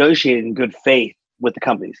has negotiated in good faith with the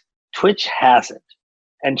companies. Twitch hasn't.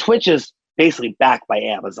 And Twitch is basically backed by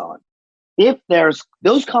Amazon. If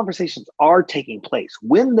those conversations are taking place,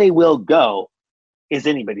 when they will go is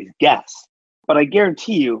anybody's guess. But I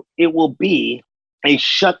guarantee you it will be a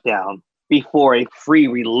shutdown before a free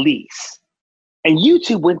release. And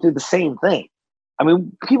YouTube went through the same thing. I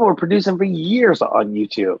mean, people were producing for years on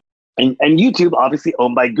YouTube. And YouTube, obviously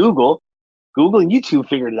owned by Google. Google and YouTube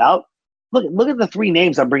figured it out. Look at the 3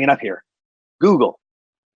 names I'm bringing up here. Google,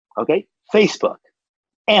 okay? Facebook,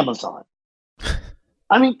 Amazon.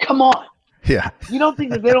 I mean, come on. Yeah. You don't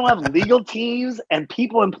think that they don't have legal teams and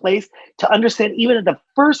people in place to understand, even at the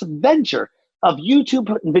first venture of YouTube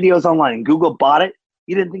putting videos online and Google bought it?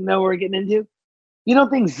 You didn't think they were getting into? You don't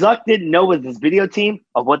think Zuck didn't know with his video team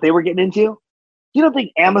of what they were getting into? You don't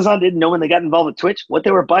think Amazon didn't know when they got involved with Twitch what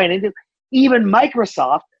they were buying into? Even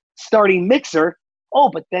Microsoft starting Mixer,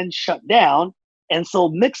 but then shut down and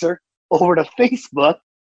sold Mixer over to Facebook.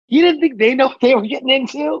 You didn't think they know what they were getting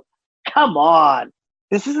into? Come on.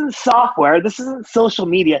 This isn't software. This isn't social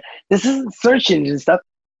media. This isn't search engine stuff.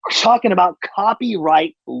 We're talking about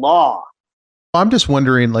copyright law. I'm just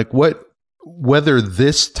wondering, whether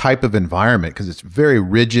this type of environment, because it's very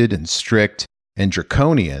rigid and strict and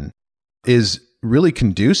draconian, is really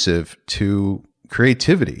conducive to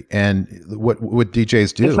creativity and what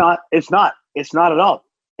DJs do. It's not at all.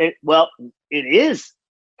 It is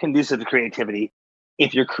conducive to creativity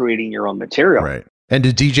if you're creating your own material. Right. And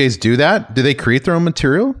do DJs do that? Do they create their own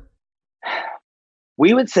material?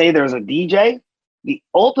 We would say there's a DJ.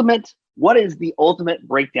 What is the ultimate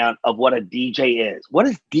breakdown of what a DJ is? What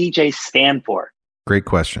does DJ stand for? Great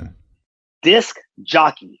question. Disc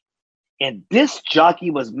jockey. And disc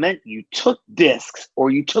jockey was meant you took discs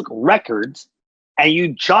or you took records and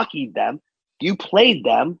you jockeyed them, you played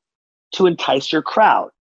them to entice your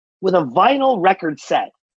crowd. With a vinyl record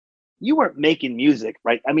set, you weren't making music,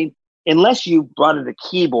 right? I mean, unless you brought in a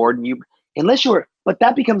keyboard but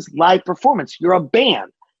that becomes live performance. You're a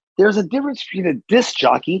band. There's a difference between a disc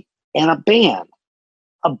jockey and a band.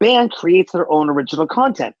 A band creates their own original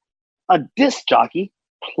content. A disc jockey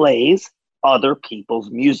plays other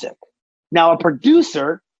people's music. Now, a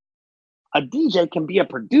DJ can be a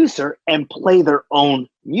producer and play their own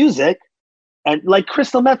music. And like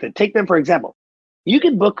Crystal Method, take them for example. You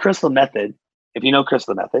can book Crystal Method, if you know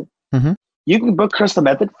Crystal Method, you can book Crystal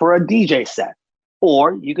Method for a DJ set,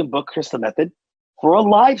 or you can book Crystal Method for a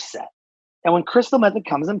live set. And when Crystal Method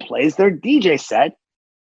comes and plays their DJ set,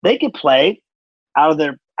 they could play out of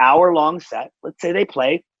their hour-long set, let's say they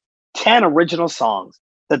play 10 original songs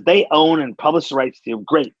that they own and publish the rights to.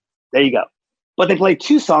 Great. There you go. But they play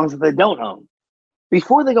 2 songs that they don't own.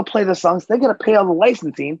 Before they go play those songs, they got to pay all the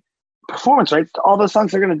licensing performance rights to all those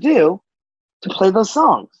songs they're going to do to play those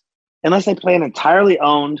songs. Unless they play an entirely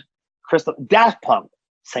owned Daft Punk,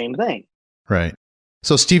 same thing. Right.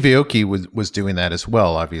 So Steve Aoki was doing that as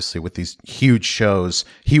well, obviously, with these huge shows.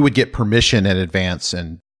 He would get permission in advance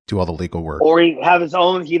and do all the legal work. Or he'd have his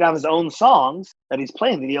own songs that he's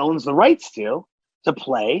playing that he owns the rights to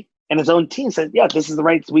play, and his own team said, yeah, this is the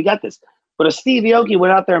rights, we got this. But if Steve Aoki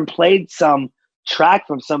went out there and played some track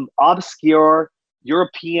from some obscure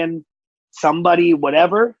European somebody,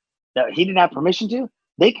 whatever, that he didn't have permission to,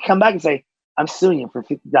 they could come back and say, I'm suing you for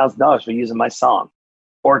 $50,000 for using my song.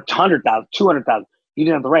 Or $100,000, $200,000. You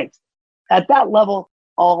didn't have the rights. At that level,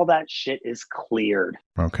 all that shit is cleared.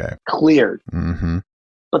 Okay. Cleared. Mm-hmm.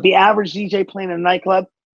 But the average DJ playing in a nightclub,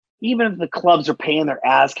 even if the clubs are paying their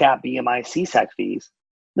ASCAP, BMI, CSAC fees,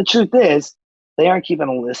 the truth is they aren't keeping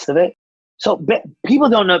a list of it. So people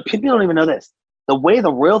don't even know this. The way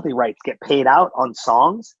the royalty rights get paid out on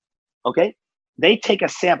songs, okay, they take a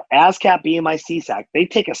sample, ASCAP, BMI, CSAC, they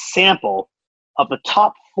take a sample of the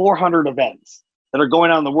top 400 events that are going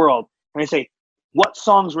on in the world, and they say, what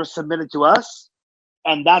songs were submitted to us?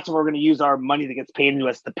 And that's what we're going to use our money that gets paid into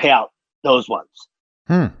us to pay out those ones.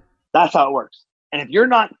 That's how it works. And if you're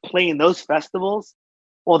not playing those festivals,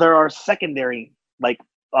 well, there are secondary like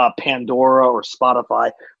Pandora or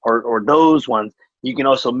Spotify or those ones. You can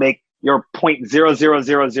also make your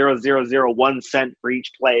 0.0000001 cent for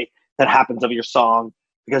each play that happens of your song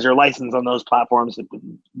because you're licensed on those platforms,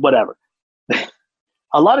 whatever.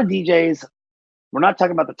 A lot of DJs, we're not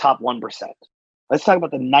talking about the top 1%. Let's talk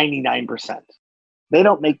about the 99%. They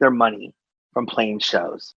don't make their money from playing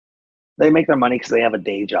shows. They make their money because they have a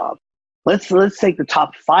day job. Let's take the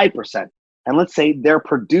top 5%, and let's say they're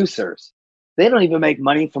producers. They don't even make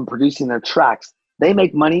money from producing their tracks. They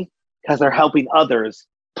make money because they're helping others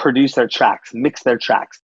produce their tracks, mix their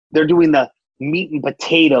tracks. They're doing the meat and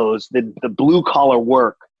potatoes, the blue collar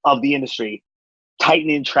work of the industry,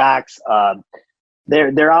 tightening tracks.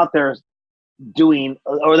 They're out there doing,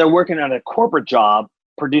 or they're working on a corporate job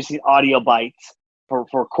producing audio bites for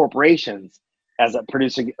corporations as a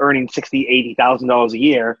producer, earning $60,000, $80,000 a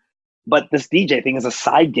year. But this DJ thing is a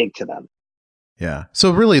side gig to them. Yeah. So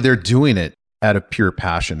really, they're doing it out of pure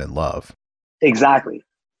passion and love. Exactly.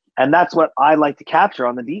 And that's what I like to capture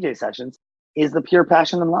on the DJ sessions is the pure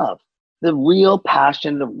passion and love. The real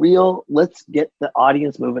passion, let's get the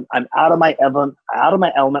audience moving. I'm out of my element.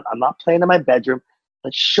 I'm not playing in my bedroom.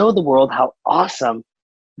 Let's show the world how awesome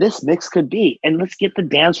this mix could be. And let's get the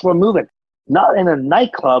dance floor moving. Not in a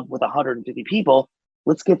nightclub with 150 people.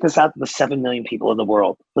 Let's get this out to the 7 million people in the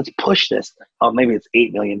world. Let's push this. Oh, maybe it's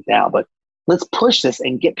 8 million now, but let's push this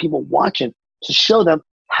and get people watching to show them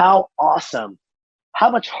how awesome, how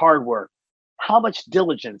much hard work, how much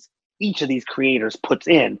diligence each of these creators puts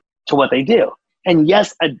in to what they do. And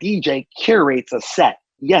yes, a DJ curates a set.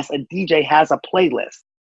 Yes, a DJ has a playlist.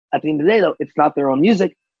 At the end of the day, though, it's not their own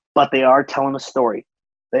music, but they are telling a story.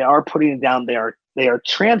 They are putting it down. They are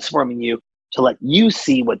transforming you to let you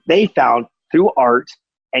see what they found through art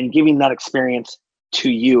and giving that experience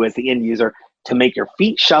to you as the end user to make your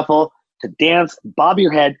feet shuffle, to dance, bob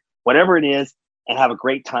your head, whatever it is, and have a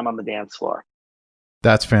great time on the dance floor.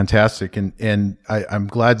 That's fantastic. And I'm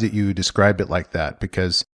glad that you described it like that,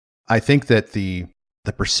 because I think that the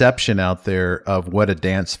perception out there of what a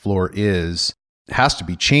dance floor is has to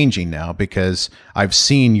be changing now, because I've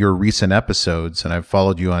seen your recent episodes and I've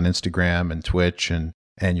followed you on Instagram and Twitch and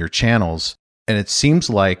your channels. And it seems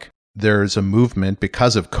like there's a movement,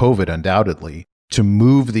 because of COVID undoubtedly, to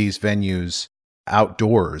move these venues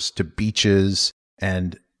outdoors to beaches,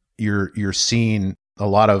 and you're seeing a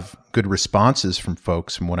lot of good responses from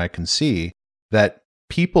folks from what I can see that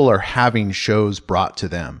people are having shows brought to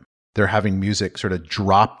them. They're having music sort of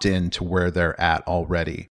dropped into where they're at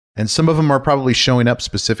already. And some of them are probably showing up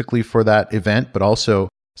specifically for that event, but also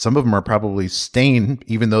some of them are probably staying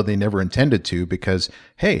even though they never intended to because,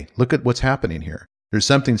 hey, look at what's happening here. There's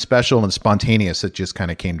something special and spontaneous that just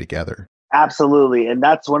kind of came together. Absolutely. And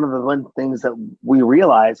that's one of the things that we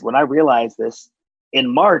realized when I realized this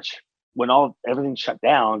in March, when everything shut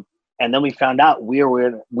down. And then we found out we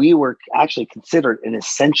were actually considered an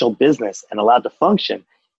essential business and allowed to function.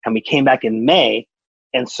 And we came back in May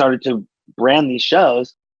and started to brand these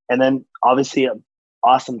shows. And then obviously an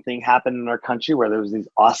awesome thing happened in our country where there was these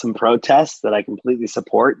awesome protests that I completely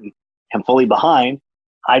support and am fully behind.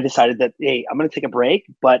 I decided that, hey, I'm going to take a break.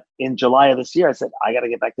 But in July of this year, I said, I got to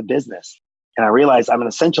get back to business. And I realized I'm an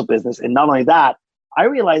essential business. And not only that, I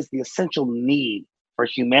realized the essential need for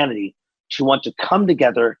humanity to want to come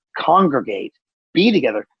together, congregate, be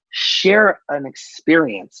together, share an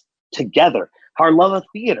experience together. Our love of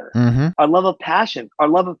theater, our love of passion, our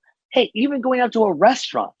love of, hey, even going out to a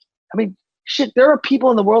restaurant. I mean, shit, there are people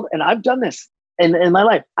in the world, and I've done this in my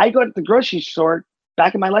life. I go to the grocery store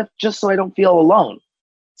back in my life just so I don't feel alone.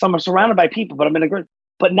 So I'm surrounded by people, but I'm in a group.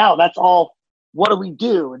 But now that's all, what do we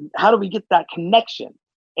do? And how do we get that connection?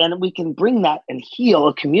 And we can bring that and heal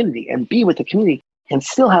a community and be with the community and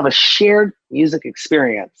still have a shared music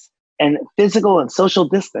experience and physical and social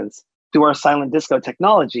distance through our silent disco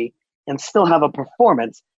technology and still have a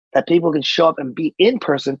performance that people can show up and be in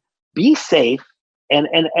person, be safe, and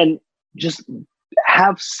just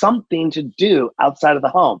have something to do outside of the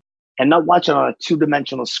home and not watch it on a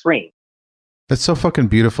two-dimensional screen. That's so fucking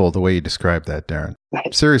beautiful the way you described that, Darren.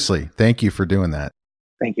 Seriously, thank you for doing that.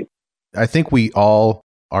 Thank you. I think we all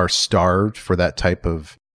are starved for that type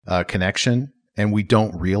of connection, and we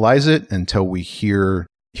don't realize it until we hear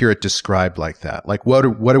it described like that. Like, what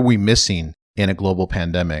are we missing in a global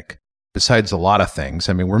pandemic besides a lot of things?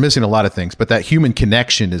 I mean, we're missing a lot of things, but that human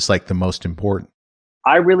connection is like the most important.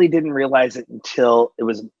 I really didn't realize it until it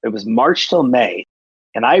was March till May.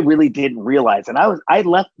 And I really didn't realize. And I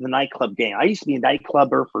left the nightclub game. I used to be a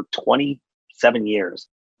nightclubber for 27 years,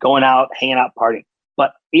 going out, hanging out, partying.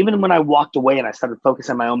 But even when I walked away and I started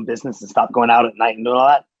focusing on my own business and stopped going out at night and doing all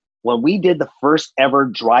that, when we did the first ever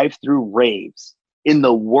drive-through raves in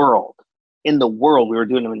the world, we were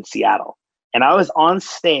doing them in Seattle. And I was on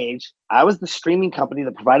stage. I was the streaming company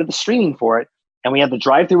that provided the streaming for it. And we had the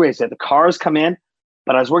drive-through raves. We had the cars come in.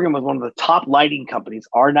 But I was working with one of the top lighting companies,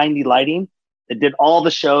 R90 Lighting, that did all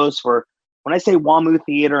the shows for, when I say WAMU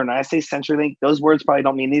Theater and I say CenturyLink, those words probably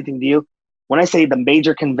don't mean anything to you. When I say the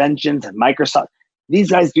major conventions and Microsoft, these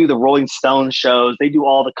guys do the Rolling Stones shows. They do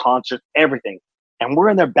all the concerts, everything. And we're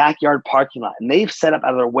in their backyard parking lot. And they've set up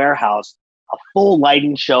out of their warehouse a full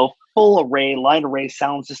lighting show, full array, light array,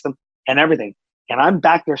 sound system, and everything. And I'm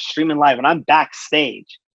back there streaming live. And I'm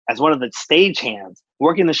backstage as one of the stage hands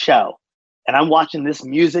working the show. And I'm watching this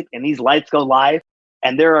music and these lights go live.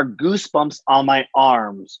 And there are goosebumps on my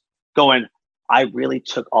arms going, I really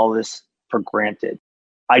took all this for granted.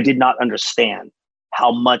 I did not understand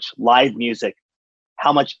how much live music,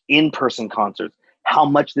 how much in-person concerts, how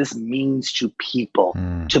much this means to people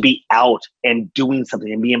to be out and doing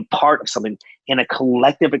something and being part of something in a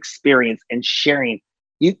collective experience and sharing.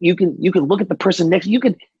 You can look at the person next, you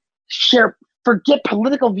can share, forget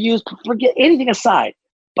political views, forget anything aside.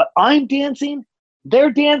 But I'm dancing, they're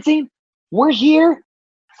dancing, we're here.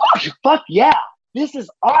 Fuck yeah, this is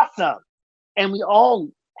awesome. And we all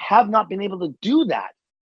have not been able to do that.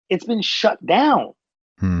 It's been shut down.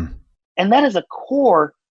 And that is a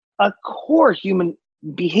core human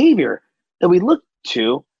behavior that we look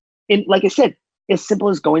to in, like I said, as simple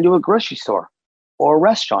as going to a grocery store or a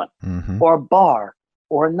restaurant or a bar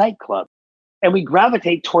or a nightclub. And we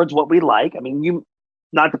gravitate towards what we like. I mean,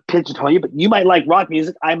 not to pigeonhole you, but you might like rock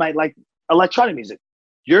music. I might like electronic music.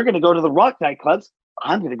 You're going to go to the rock nightclubs.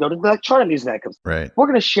 I'm going to go to the electronic music nightclubs. Right. We're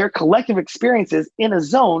going to share collective experiences in a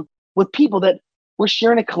zone with people that we're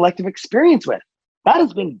sharing a collective experience with. That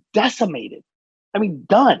has been decimated. I mean,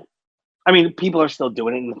 done. I mean, people are still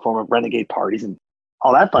doing it in the form of renegade parties and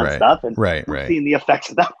all that fun stuff. And we're seeing the effects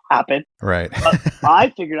of that happen. Right. But I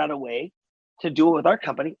figured out a way to do it with our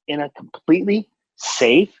company in a completely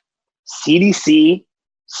safe, CDC,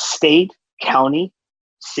 state, county,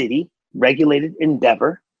 city, regulated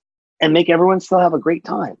endeavor, and make everyone still have a great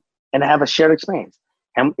time and have a shared experience.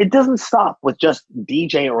 And it doesn't stop with just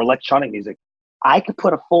DJ or electronic music. I could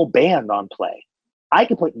put a full band on play. I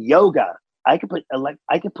could put yoga. I could put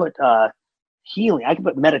healing. I could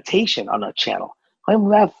put meditation on a channel. I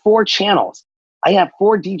have 4 channels. I have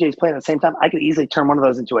 4 DJs playing at the same time. I could easily turn one of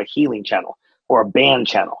those into a healing channel or a band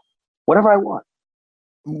channel, whatever I want.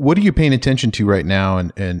 What are you paying attention to right now,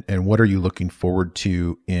 and what are you looking forward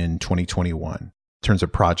to in 2021 in terms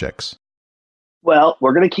of projects? Well,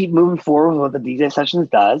 we're going to keep moving forward with what the DJ Sessions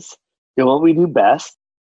does, do what we do best.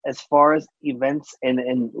 As far as events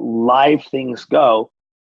and live things go,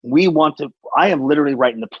 I am literally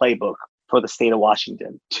writing the playbook for the state of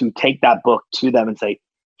Washington to take that book to them and say,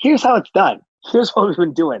 here's how it's done. Here's what we've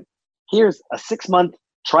been doing. Here's a 6-month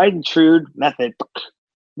tried and true method.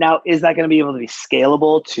 Now, is that going to be able to be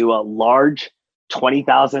scalable to a large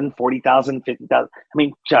 20,000, 40,000, 50,000? I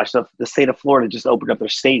mean, Josh, the state of Florida just opened up their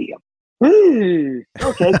stadium. Ooh,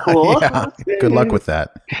 okay, cool. Yeah, good luck with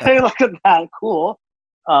that. Good luck with that. Cool.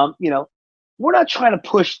 We're not trying to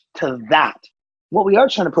push to that. What we are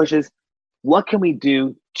trying to push is, what can we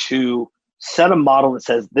do to set a model that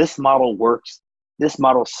says this model works, this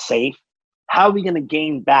model's safe? How are we going to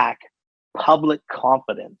gain back public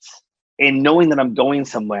confidence in knowing that I'm going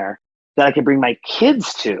somewhere that I can bring my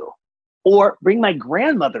kids to, or bring my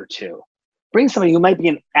grandmother to, bring somebody who might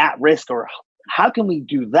be at risk, or how can we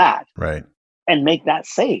do that? Right. And make that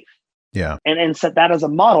safe? Yeah. And set that as a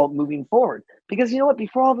model moving forward. Because you know what?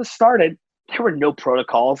 Before all this started, there were no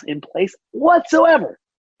protocols in place whatsoever.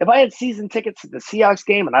 If I had season tickets to the Seahawks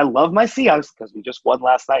game, and I love my Seahawks because we just won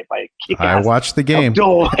last night by a kick-ass. I watched the game.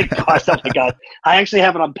 Oh my gosh! Oh my god! I actually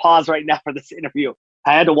have it on pause right now for this interview.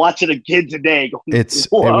 I had to watch it again today. It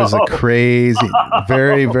was a crazy,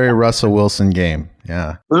 very, very Russell Wilson game.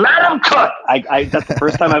 Yeah. Let him cook. I that's the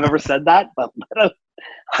first time I've ever said that. But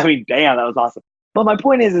I mean, damn, that was awesome. But my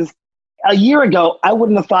point is a year ago, I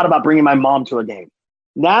wouldn't have thought about bringing my mom to a game.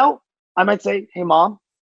 Now, I might say, "Hey, mom,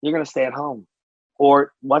 you're going to stay at home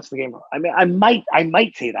or watch the game." I mean, I might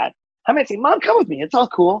say that. I might say, "Mom, come with me. It's all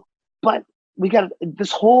cool." But we got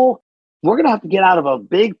this whole. We're going to have to get out of a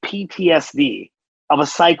big PTSD of a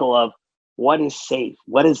cycle of what is safe,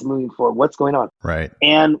 what is moving forward, what's going on. Right.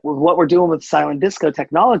 And what we're doing with silent disco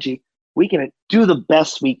technology, we can do the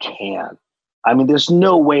best we can. I mean, there's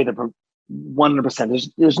no way to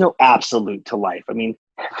 100%. There's no absolute to life. I mean,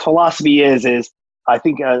 philosophy is I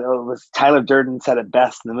think it was Tyler Durden said it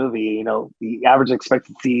best in the movie. You know, the average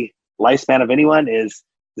expectancy lifespan of anyone is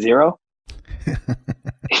 0.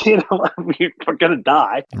 You know, we're gonna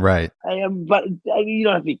die, right? But you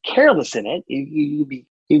don't have to be careless in it. You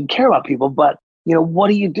can care about people, but you know, what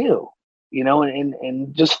do? You know,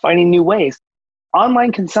 and just finding new ways.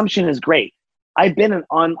 Online consumption is great. I've been an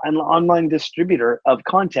online distributor of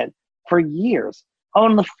content for years,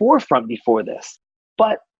 on the forefront before this.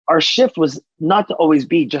 But our shift was not to always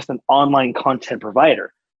be just an online content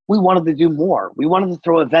provider. We wanted to do more. We wanted to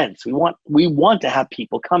throw events. We want to have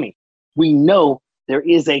people coming. We know there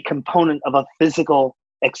is a component of a physical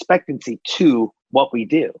expectancy to what we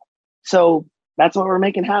do. So that's what we're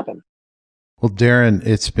making happen. Well, Darren,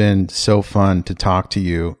 it's been so fun to talk to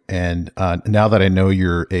you. And now that I know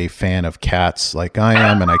you're a fan of cats like I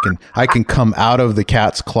am, and I can come out of the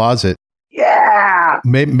cat's closet. Yeah.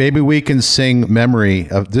 Maybe we can sing Memory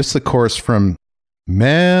of this, the chorus from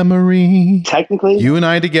Memory. Technically, you and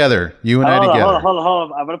I together. Hold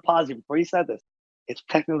on. I'm going to pause you before you said this. It's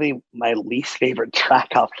technically my least favorite track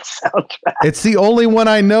off the soundtrack. It's the only one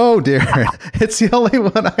I know, Darren. It's the only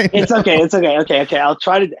one I know. It's okay. I'll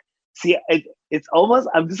try to see. It's almost.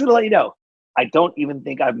 I'm just going to let you know. I don't even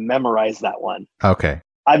think I've memorized that one. Okay.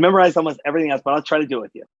 I've memorized almost everything else, but I'll try to do it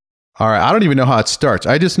with you. All right. I don't even know how it starts.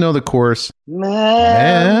 I just know the chorus.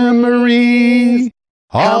 Memories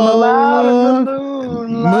come alive in the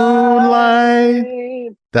moonlight.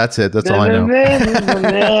 That's it. That's all I know.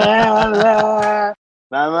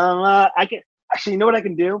 I can actually. You know what I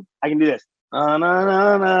can do? I can do this. Okay.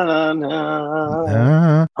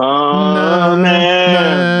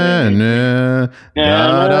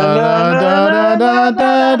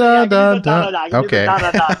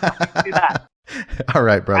 All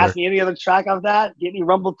right, brother. Ask me any other track of that. Get me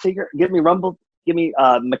Rumble Tinker. Get me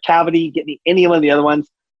McCavity. Get me any one of the other ones.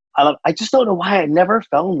 I just don't know why I never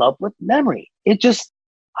fell in love with Memory.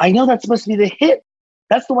 I know that's supposed to be the hit.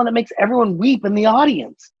 That's the one that makes everyone weep in the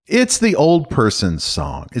audience. It's the old person's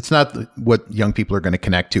song. It's not what young people are going to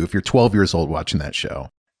connect to if you're 12 years old watching that show.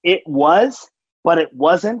 It was, but it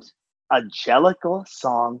wasn't a Jellicle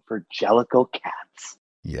song for Jellicle cats.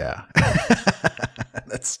 Yeah,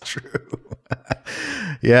 that's true.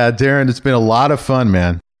 Yeah, Darren, it's been a lot of fun,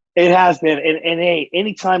 man. It has been. And hey,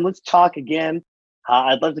 anytime, let's talk again.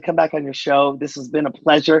 I'd love to come back on your show. This has been a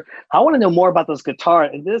pleasure. I want to know more about those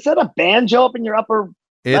guitars. Is that a banjo up in your upper?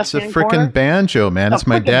 It's a freaking banjo, man. It's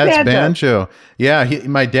my dad's banjo. Yeah,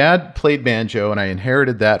 my dad played banjo, and I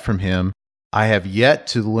inherited that from him. I have yet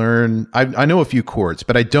to learn. I know a few chords,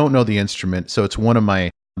 but I don't know the instrument. So it's one of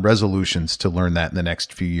my resolutions to learn that in the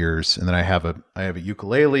next few years. And then I have a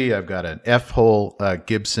ukulele. I've got an F-hole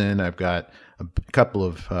Gibson. I've got a couple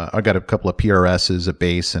of PRSs, a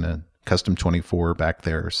bass, and a Custom 24 back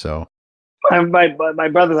there. So my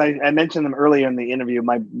brothers, I mentioned them earlier in the interview.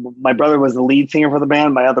 My brother was the lead singer for the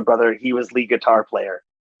band. My other brother, he was lead guitar player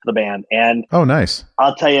for the band. And oh, nice.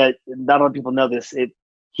 I'll tell you, not a lot of people know this.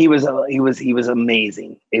 He was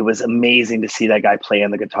amazing. It was amazing to see that guy play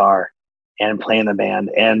on the guitar and play in the band.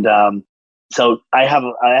 And so I have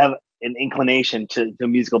an inclination to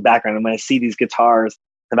musical background. And when I see these guitars in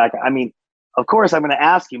the background, I mean, of course, I'm going to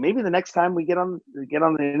ask you. Maybe the next time we get on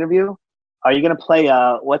the interview, are you going to play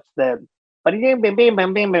what's the? Oh, it's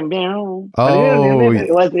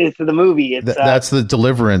the movie. It's that's the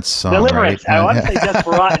Deliverance song. Deliverance. Right? I want to say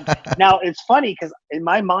Desperado. Now it's funny because in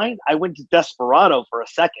my mind I went to Desperado for a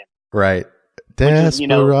second. Right.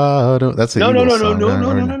 Desperado. That's the Eagles song.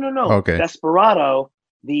 No. Okay. Desperado,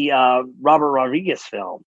 the Robert Rodriguez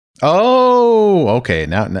film. Oh, okay.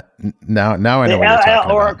 Now I know what you're talking about.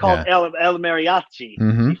 Or called El Mariachi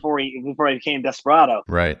before he became Desperado.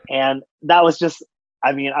 Right. And that was just.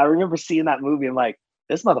 I mean, I remember seeing that movie and like,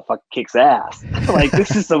 this motherfucker kicks ass. Like,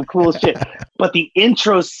 this is some cool shit. But the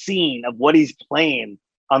intro scene of what he's playing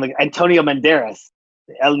on the Antonio Banderas,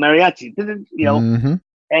 El Mariachi, you know,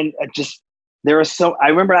 and just there are so. I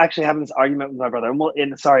remember actually having this argument with my brother.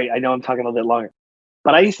 And sorry, I know I'm talking a little bit longer,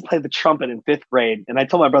 but I used to play the trumpet in 5th grade, and I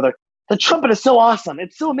told my brother, the trumpet is so awesome.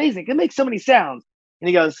 It's so amazing. It makes so many sounds. And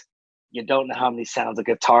he goes, you don't know how many sounds a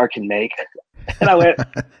guitar can make. And I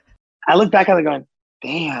look back at it going,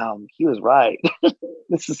 damn, he was right.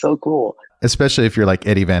 This is so cool. Especially if you're like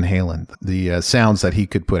Eddie Van Halen. The sounds that he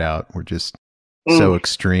could put out were just so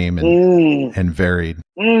extreme and varied.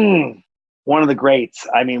 One of the greats.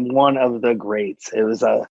 I mean, one of the greats. It was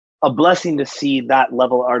a blessing to see that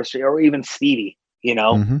level of artistry, or even Stevie, you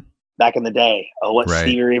know, back in the day. What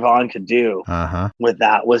Stevie Ray Vaughan could do with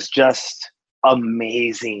that was just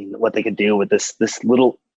amazing what they could do with this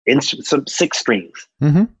little instrument, some 6 strings,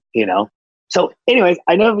 you know. So anyways,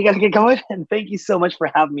 I know we got to get going, and thank you so much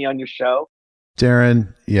for having me on your show.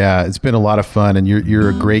 Darren, yeah, it's been a lot of fun, and you're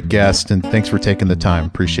a great guest, and thanks for taking the time.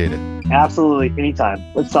 Appreciate it. Absolutely. Anytime.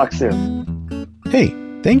 Let's talk soon. Hey,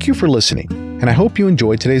 thank you for listening, and I hope you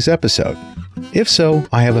enjoyed today's episode. If so,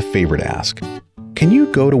 I have a favor to ask. Can you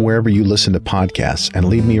go to wherever you listen to podcasts and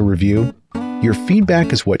leave me a review? Your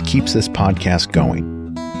feedback is what keeps this podcast going.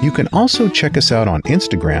 You can also check us out on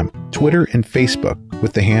Instagram, Twitter, and Facebook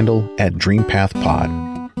with the handle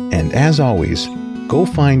 @DreamPathPod. And as always, go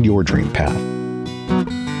find your dream path.